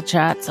Windowsill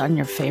Chats on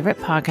your favorite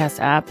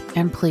podcast app,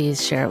 and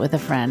please share it with a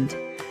friend.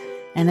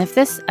 And if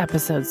this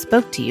episode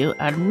spoke to you,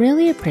 I'd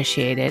really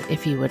appreciate it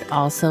if you would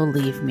also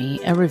leave me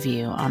a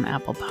review on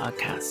Apple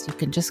Podcasts. You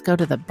can just go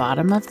to the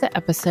bottom of the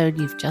episode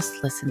you've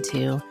just listened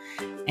to,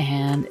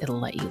 and it'll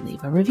let you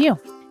leave a review.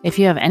 If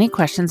you have any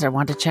questions or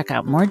want to check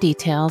out more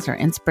details or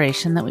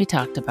inspiration that we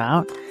talked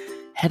about,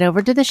 head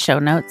over to the show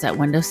notes at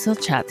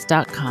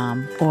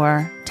windowsillchats.com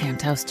or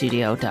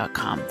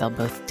tantaustudio.com. They'll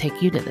both take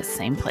you to the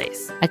same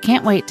place. I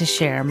can't wait to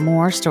share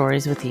more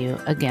stories with you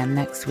again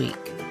next week.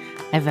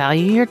 I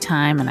value your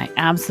time, and I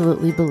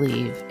absolutely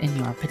believe in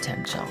your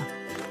potential.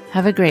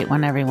 Have a great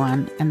one,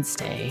 everyone, and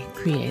stay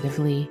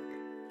creatively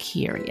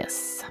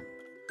curious.